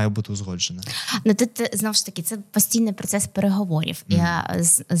все має бути узгоджене? Тут, знову ж таки, це постійний процес переговорів.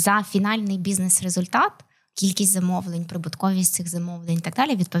 За фінальний бізнес-результат, кількість замовлень, прибутковість цих замовлень і так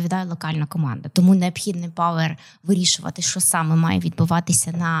далі відповідає локальна команда. Тому необхідний павер вирішувати, що саме має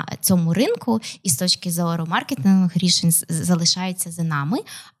відбуватися на цьому ринку, і з точки зору маркетингових рішень залишається за нами.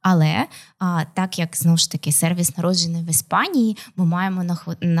 Але так як, знову ж таки, сервіс народжений в Іспанії, ми маємо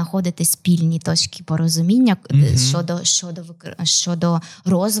знаходити спільні точки порозуміння щодо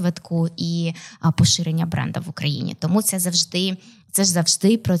розвитку і поширення бренду в Україні. Тому це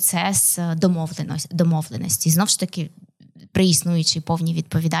завжди процес домовленості. Знову ж таки, при існуючій повній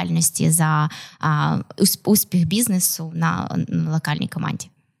відповідальності за успіх бізнесу на локальній команді.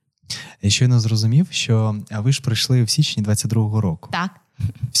 Я щойно зрозумів, що ви ж прийшли в січні 22-го року. Так.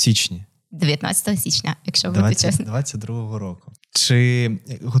 В січні? 19 січня, якщо бути чесно. 22-го року. Чи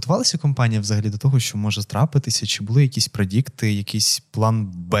готувалася компанія взагалі до того, що може трапитися? Чи були якісь предикти, якийсь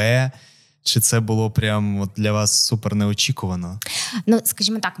план Б? Чи це було прям для вас супер неочікувано?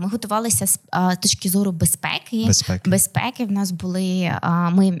 Скажімо так, ми готувалися з точки зору безпеки. Безпеки в нас були...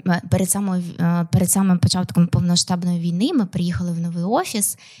 Ми перед самим початком повномасштабної війни ми приїхали в новий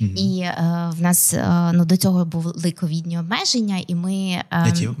офіс, і в нас до цього були ковідні обмеження, і ми...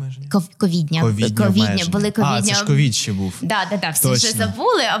 Які обмеження? Ковідні були ковідні. Це ж ковід ще був. Так, всі вже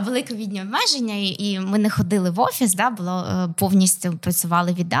забули, а були ковідні обмеження, і ми не ходили в офіс, повністю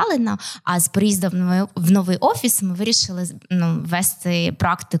працювали віддалено. А з приїздом в новий офіс ми вирішили вести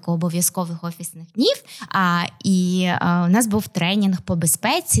практику обов'язкових офісних днів. І у нас був тренінг по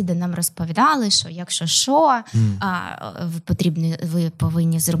безпеці, де нам розповідали, що якщо що, ви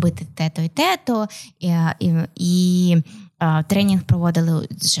повинні зробити те-то і те-то. І тренінг проводили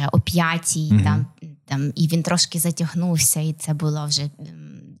вже о 5-й, і він трошки затягнувся, і це було вже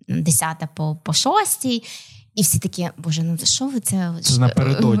 10 по 6-й. І всі такі, боже, що ви це? Це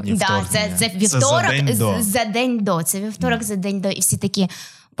напередодні вторгнення. Це вівторок за день до. Це вівторок за день до. І всі такі,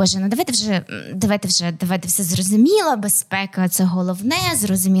 боже, давайте все зрозуміло, безпека – це головне,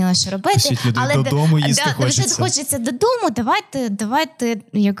 зрозуміло, що робити. Але додому їсти хочеться додому,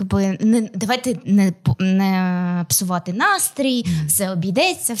 давайте не псувати настрій, все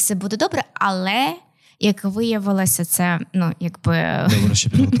обійдеться, все буде добре, але... Як виявилося, це, Добре, що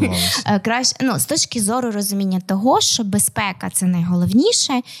підготувалися. Краще, з точки зору розуміння того, що безпека – це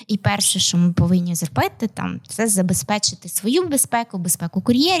найголовніше, і перше, що ми повинні зробити, це забезпечити свою безпеку, безпеку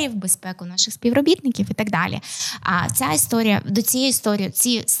кур'єрів, безпеку наших співробітників і так далі. А до цієї історії,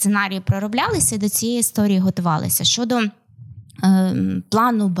 ці сценарії пророблялися, і до цієї історії готувалися. Щодо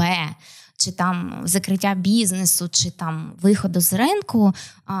плану Б, чи закриття бізнесу, чи виходу з ринку,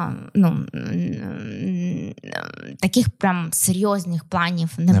 таких прям серйозних планів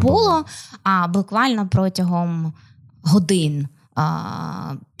не було. А буквально протягом годин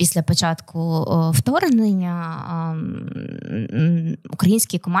після початку вторгнення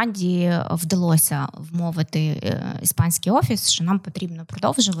українській команді вдалося вмовити іспанський офіс, що нам потрібно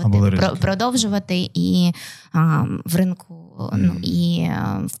продовжувати і в ринку,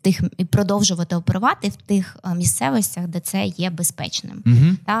 і продовжувати оперувати в тих місцевостях, де це є безпечним.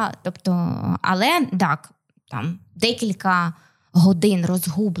 Але так, декілька годин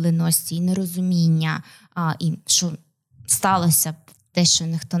розгубленості і нерозуміння, і що сталося те, що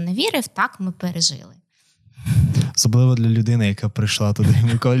ніхто не вірив, так ми пережили. Особливо для людини, яка прийшла туди,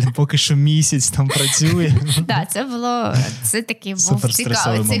 поки що місяць там працює. Так, це такий був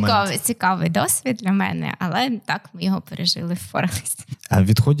цікавий досвід для мене, але так, ми його пережили, впоралися. А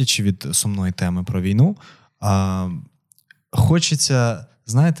відходячи від сумної теми про війну, хочеться,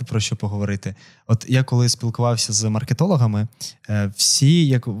 знаєте, про що поговорити? От я коли спілкувався з маркетологами,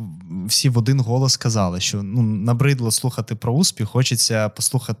 всі в один голос казали, що набридло слухати про успіх, хочеться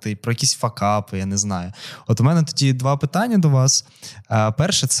послухати про якісь факапи, я не знаю. От у мене тоді 2 питання до вас.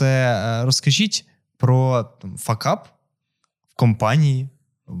 Перше, це розкажіть про факап в компанії,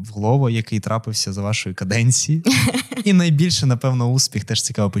 в Glovo, який трапився за вашої каденції. І найбільше, напевно, успіх, теж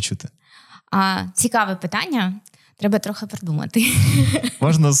цікаво почути. Цікаве питання. Треба трохи придумати.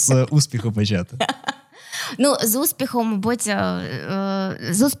 Можна з успіху почати. З успіху, мабуть,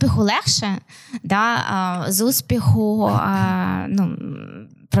 з успіху легше. Да? З успіху,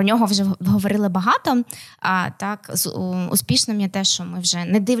 про нього вже говорили багато. Так, успішним є те, що ми вже,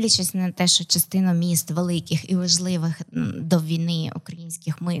 не дивлячись на те, що частина міст великих і важливих до війни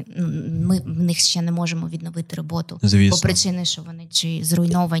українських, ми в них ще не можемо відновити роботу. Звісно. По причини, що вони чи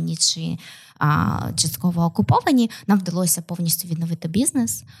зруйновані, чи частково окуповані. Нам вдалося повністю відновити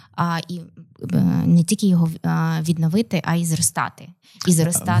бізнес, і не тільки його відновити, а й зростати.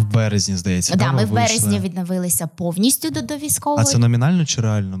 В березні, здається. Да, ми в березні відновилися повністю до військової. А це номінально чи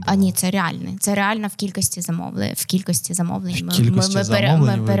реально було? Ні, це реально. Це реально в кількості замовлень.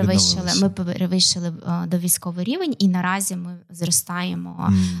 Ми перевищили до військовий рівень, і наразі ми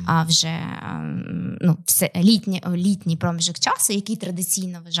зростаємо вже літній проміжок часу, який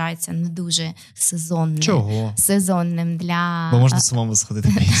традиційно вважається не дуже сезонним. Чого? Сезонним для... Бо можна самому сходити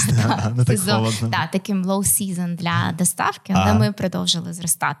в місто, не так холодно. Так, таким low season для доставки, але ми продовжили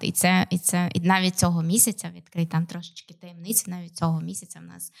зростати. І навіть цього місяця, відкрити там трошечки таємниці, навіть цього місяця в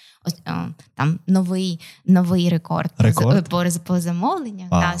нас там новий рекорд? По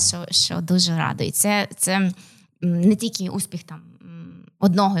замовленнях, що дуже радує. Це не тільки успіх там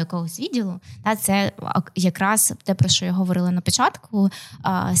одного якогось відділу, це якраз те, про що я говорила на початку,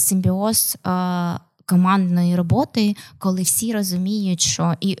 симбіоз командної роботи, коли всі розуміють,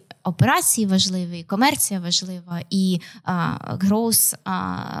 що і операції важливі, і комерція важлива, і growth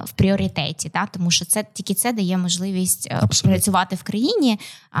в пріоритеті, тому що тільки це дає можливість працювати в країні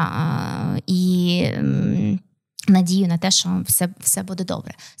і надію на те, що все буде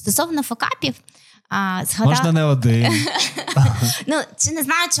добре. Стосовно факапів, можна не один. Чи не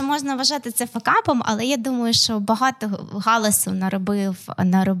знаю, чи можна вважати це факапом, але я думаю, що багато галасу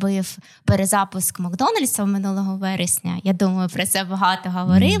наробив перезапуск Макдональдса минулого вересня. Я думаю, про це багато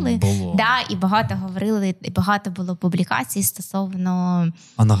говорили. І багато говорили, і багато було публікацій стосовно...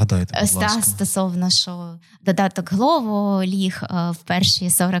 нагадайте, будь ласка. Стосовно, що додаток Glovo ліг в перші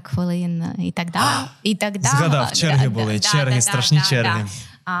 40 хвилин і так далі. Згадав, черги були, страшні черги.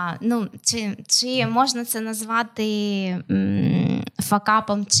 Чи можна це назвати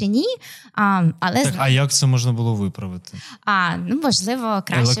факапом чи ні? А як це можна було виправити? Можливо,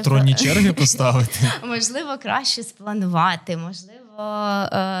 краще... Електронні черги поставити? Можливо, краще спланувати, можливо,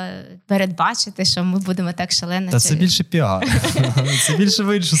 передбачити, що ми будемо так шалено... Це більше піар. Це більше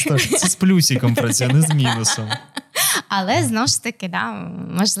в іншу сторону. Це з плюсиком працює, не з мінусом. Але, знову ж таки,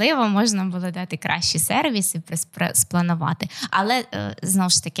 можливо, можна було дати кращий сервіс і спланувати. Але, знову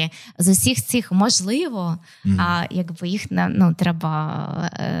ж таки, з усіх цих можливо, їх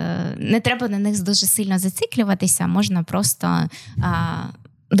треба... Не треба на них дуже сильно зациклюватися, можна просто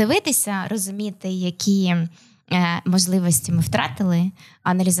дивитися, розуміти, які можливості ми втратили,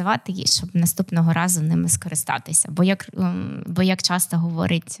 аналізувати їх, щоб наступного разу ними скористатися. Бо як часто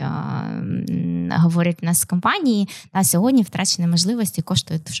говорять в нас компанії, сьогодні втрачені можливості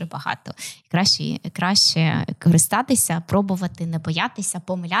коштують дуже багато. Краще користатися, пробувати, не боятися,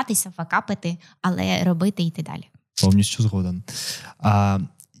 помилятися, факапити, але робити і йти далі. Повністю згоден.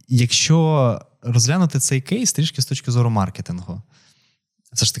 Якщо розглянути цей кейс трішки з точки зору маркетингу,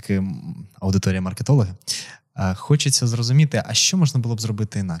 це ж таки аудиторія маркетологи, хочеться зрозуміти, а що можна було б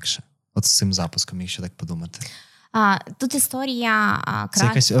зробити інакше? От з цим запуском, якщо так подумати. Тут історія... Це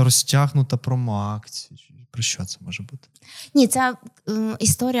якась розтягнута промо-акція. Про що це може бути? Ні, це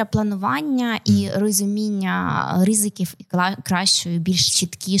історія планування і розуміння ризиків і кращої, більш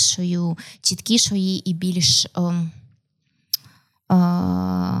чіткішої і більш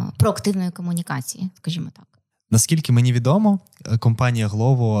проактивної комунікації, скажімо так. Наскільки мені відомо, компанія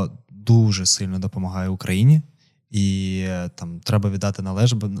Glovo дуже сильно допомагає Україні, і там треба віддати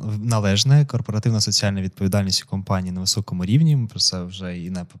належне. Корпоративна соціальна відповідальність у компанії на високому рівні. Ми про це вже і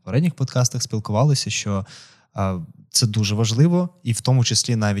на попередніх подкастах спілкувалися, що це дуже важливо, і в тому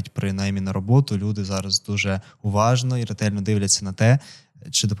числі навіть при наймі на роботу люди зараз дуже уважно і ретельно дивляться на те,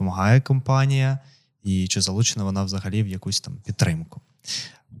 чи допомагає компанія і чи залучена вона взагалі в якусь там підтримку.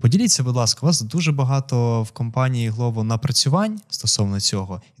 Поділіться, будь ласка, у вас дуже багато в компанії Glovo напрацювань стосовно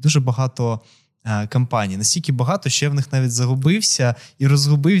цього, і дуже багато компаній. Настільки багато, що я в них навіть загубився і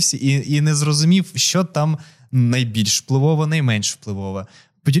розгубився, і не зрозумів, що там найбільш впливове, найменш впливове.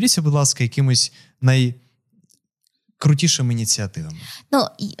 Поділіться, будь ласка, якимось найкрутішими ініціативами. Ну,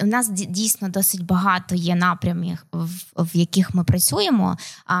 у нас дійсно досить багато є напрямів, в яких ми працюємо.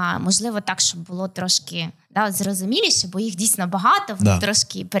 Можливо, так, щоб було трошки зрозуміліше, бо їх дійсно багато, вони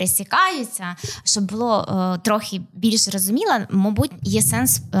трошки пересікаються. Щоб було трохи більш зрозуміло, мабуть, є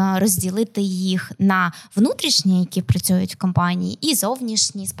сенс розділити їх на внутрішні, які працюють в компанії, і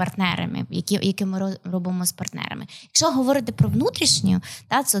зовнішні з партнерами, які ми робимо з партнерами. Якщо говорити про внутрішню,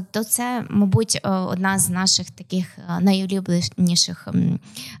 то це, мабуть, одна з наших таких найулюбленіших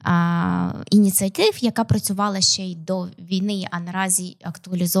ініціатив, яка працювала ще й до війни, а наразі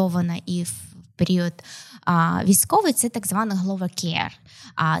актуалізована і в період військовий, це так званий Glovo Care.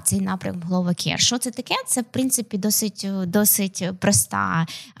 Цей напрям Glovo Care. Що це таке? Це, в принципі, досить проста.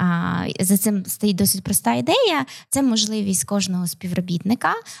 За цим стоїть досить проста ідея. Це можливість кожного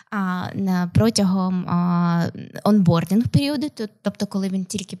співробітника протягом онбординг періоду, тобто коли він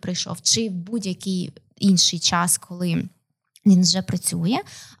тільки прийшов, чи в будь-який інший час, коли він вже працює,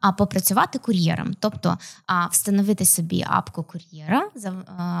 попрацювати кур'єром. Тобто встановити собі апку кур'єра,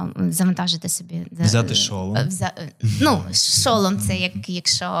 завантажити собі... Взяти шолом. Шолом це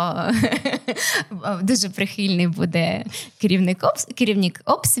якщо дуже прихильний буде керівник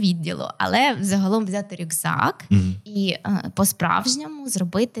опс-відділу, але загалом взяти рюкзак і по-справжньому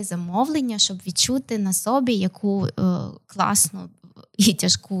зробити замовлення, щоб відчути на собі, яку класну і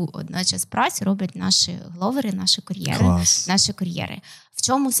тяжку одночас працю роблять наші гловери, наші кур'єри. Клас. Наші кур'єри. В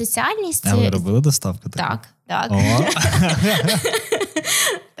чому соціальність? А ви робили доставку? Так.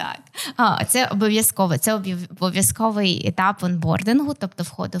 Так. Це обов'язково. Це обов'язковий етап онбордингу, тобто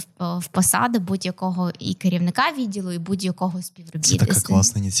входу в посаду будь-якого і керівника відділу, і будь-якого співробітника. Це така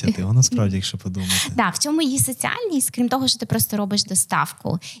класна ініціатива, насправді, якщо подумати. Так, в чому її соціальність? Крім того, що ти просто робиш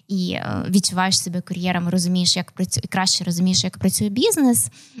доставку і відчуваєш себе кур'єром, розумієш, як працює, краще розумієш, як працює бізнес.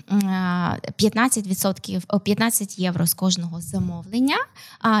 15 євро з кожного замовлення,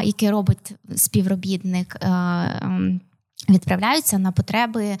 яке робить співробітник, відправляються на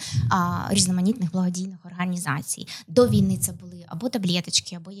потреби різноманітних благодійних організацій. До війни це були або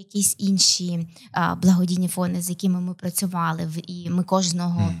таблеточки, або якісь інші благодійні фонди, з якими ми працювали, і ми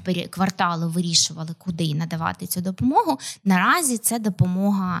кожного кварталу вирішували, куди надавати цю допомогу. Наразі це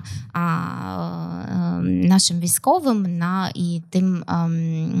допомога нашим військовим і тим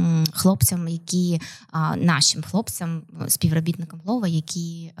хлопцям, нашим хлопцям, співробітникам Glovo,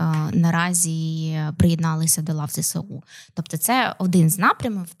 які наразі приєдналися до лав ЗСУ. Тобто це один з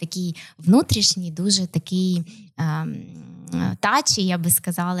напрямів, такий внутрішній, дуже такий тачі, я би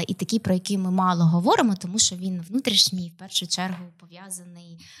сказала, і такий, про який ми мало говоримо, тому що він внутрішній, в першу чергу,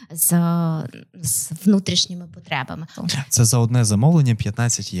 пов'язаний з внутрішніми потребами. Це за одне замовлення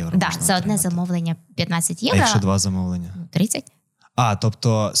 15 євро? Так, за одне замовлення 15 євро. А якщо два замовлення? 30.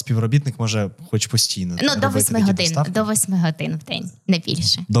 Тобто співробітник може хоч постійно до 8 годин. До 8 годин в день, не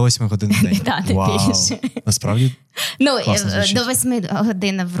більше. До 8 годин в день? Так, не більше. Насправді до 8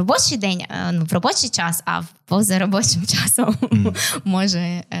 годин в робочий день, в робочий час, а поза робочим часом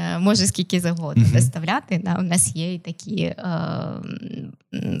може скільки завгодно доставляти. У нас є і такі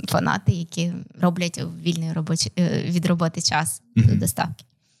фанати, які роблять вільний від роботи час до доставки.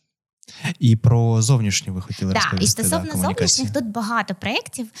 І про зовнішню ви хотіли розповісти. Так, і стосовно зовнішніх, тут багато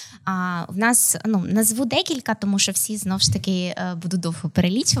проєктів. В нас, назву декілька, тому що всі, знову ж таки, буду довго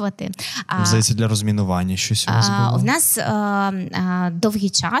перелічувати. Здається, для розмінування щось у вас було? У нас довгий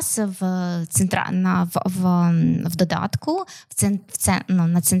час в додатку,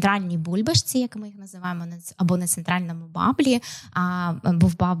 на центральній бульбашці, як ми їх називаємо, або на центральному баблі,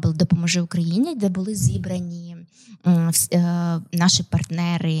 був бабл «Допоможи Україні», де були зібрані наші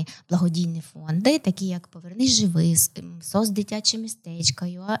партнери, благодійні фонди, такі як «Повернись живий», «СОС Дитяче містечко»,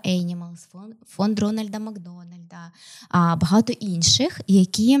 UA Animals, фонд Рональда Макдональда, багато інших,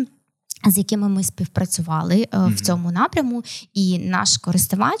 які з якими ми співпрацювали в цьому напряму, і наш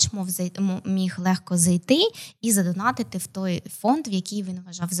користувач міг легко зайти і задонатити в той фонд, в який він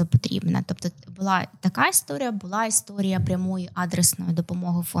вважав за потрібне. Тобто була така історія, була історія прямої адресної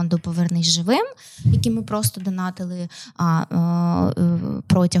допомоги фонду «Повернись живим», який ми просто донатили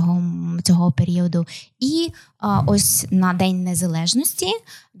протягом цього періоду. І ось на День Незалежності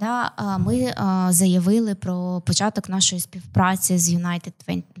ми заявили про початок нашої співпраці з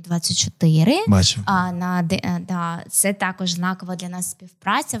United 24. Бачу. Це також знакова для нас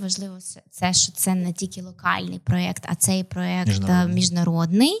співпраця. Важливо це, що це не тільки локальний проєкт, а цей проєкт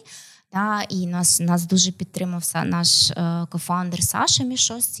міжнародний. І нас дуже підтримав наш кофаундер Саша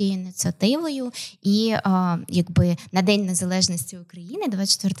Мішо з цією ініціативою. І на День Незалежності України,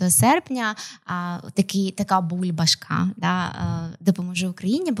 24 серпня, така бульбашка «Допоможи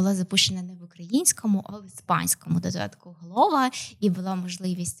Україні» була запущена не в українському, а в іспанському додатку Glovo. І була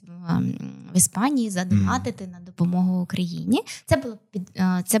можливість в Іспанії задонатити на допомогу Україні.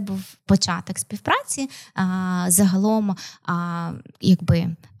 Це був початок співпраці. Загалом,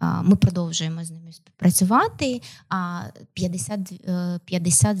 ми продовжуємо з ними співпрацювати.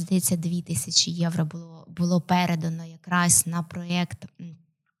 52 тисячі євро було передано якраз на проєкт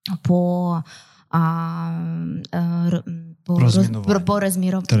по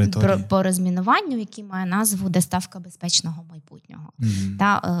розмінуванню, який має назву «Доставка безпечного майбутнього».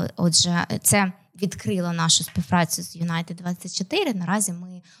 Отже, це відкрило нашу співпрацю з United 24. Наразі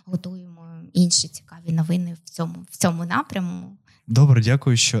ми готуємо інші цікаві новини в цьому напряму. Добре,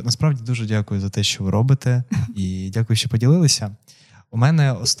 дякую, насправді дуже дякую за те, що ви робите, і дякую, що поділилися. У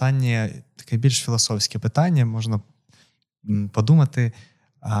мене останнє таке більш філософське питання, можна подумати,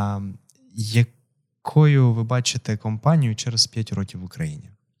 якою ви бачите компанію через 5 років в Україні?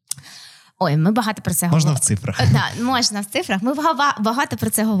 Ой, ми багато про це говоримо. Можна в цифрах? Можна в цифрах. Ми багато про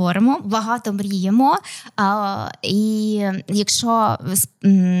це говоримо, багато мріємо. І якщо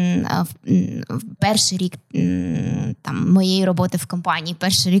в перший рік моєї роботи в компанії,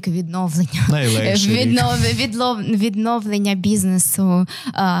 перший рік відновлення бізнесу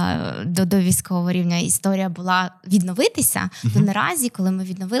до військового рівня, історія була відновитися, то наразі, коли ми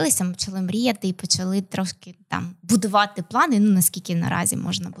відновилися, ми почали мріяти і почали трошки будувати плани, наскільки наразі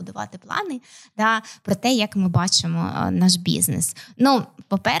можна будувати плани, про те, як ми бачимо наш бізнес.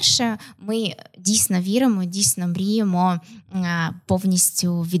 По-перше, ми дійсно віримо, дійсно мріємо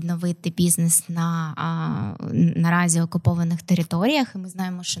повністю відновити бізнес на наразі окупованих територіях. І ми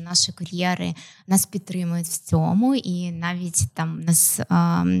знаємо, що наші кур'єри нас підтримують в цьому, і навіть нас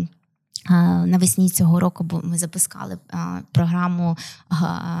навесні цього року ми запускали програму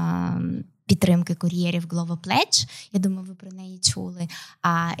підтримки кур'єрів Glovo Pledge. Я думаю, ви про неї чули.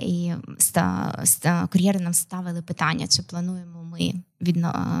 І кур'єри нам ставили питання, чи плануємо ми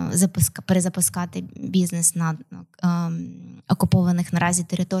перезапускати бізнес на окупованих наразі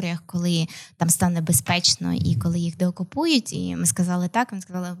територіях, коли там стане безпечно і коли їх деокупують. І ми сказали так, ми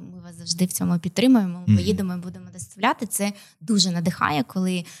сказали, ми вас завжди в цьому підтримуємо, ми поїдемо і будемо доставляти. Це дуже надихає,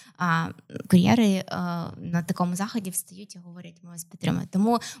 коли кур'єри на такому заході встають і говорять, ми вас підтримуємо.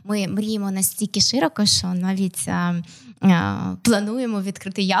 Тому ми мріємо настільки широко, що навіть плануємо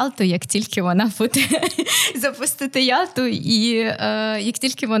відкрити Ялту, як тільки вона буде запустити Ялту і як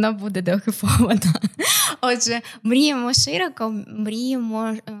тільки вона буде деокупована. Отже, мріємо широко,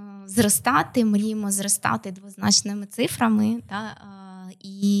 мріємо зростати двозначними цифрами.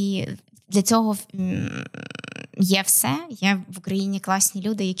 І для цього є все. Є в Україні класні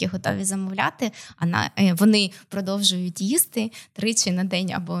люди, які готові замовляти, вони продовжують їсти 3 на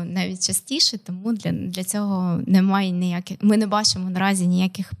день або навіть частіше, тому для цього немає ніяких, ми не бачимо наразі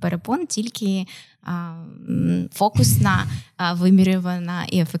ніяких перепон, тільки фокусна, вимірювана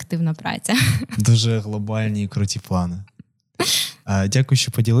і ефективна праця. Дуже глобальні і круті плани. Дякую,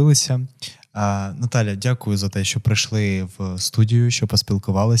 що поділилися. Наталя, дякую за те, що прийшли в студію, що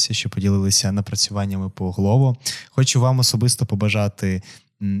поспілкувалися, що поділилися напрацюваннями по Glovo. Хочу вам особисто побажати,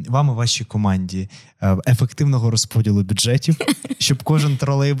 вам і вашій команді, ефективного розподілу бюджетів, щоб кожен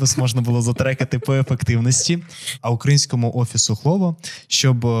тролейбус можна було затрекати по ефективності, а українському офісу Glovo,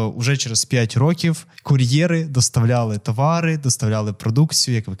 щоб уже через 5 років кур'єри доставляли товари, доставляли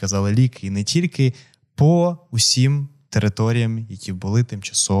продукцію, як ви казали, ліки і не тільки, по усім територіям, які були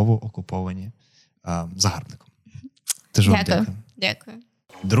тимчасово окуповані загарбником. Дякую.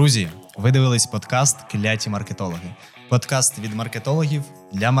 Друзі, ви дивились подкаст «Кляті маркетологи». Подкаст від маркетологів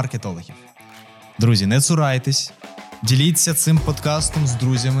для маркетологів. Друзі, не цурайтесь, діліться цим подкастом з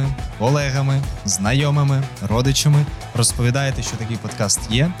друзями, колегами, знайомими, родичами. Розповідайте, що такий подкаст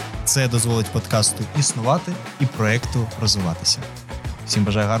є. Це дозволить подкасту існувати і проєкту розвиватися. Всім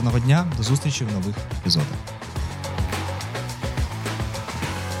бажаю гарного дня, до зустрічі в нових епізодах.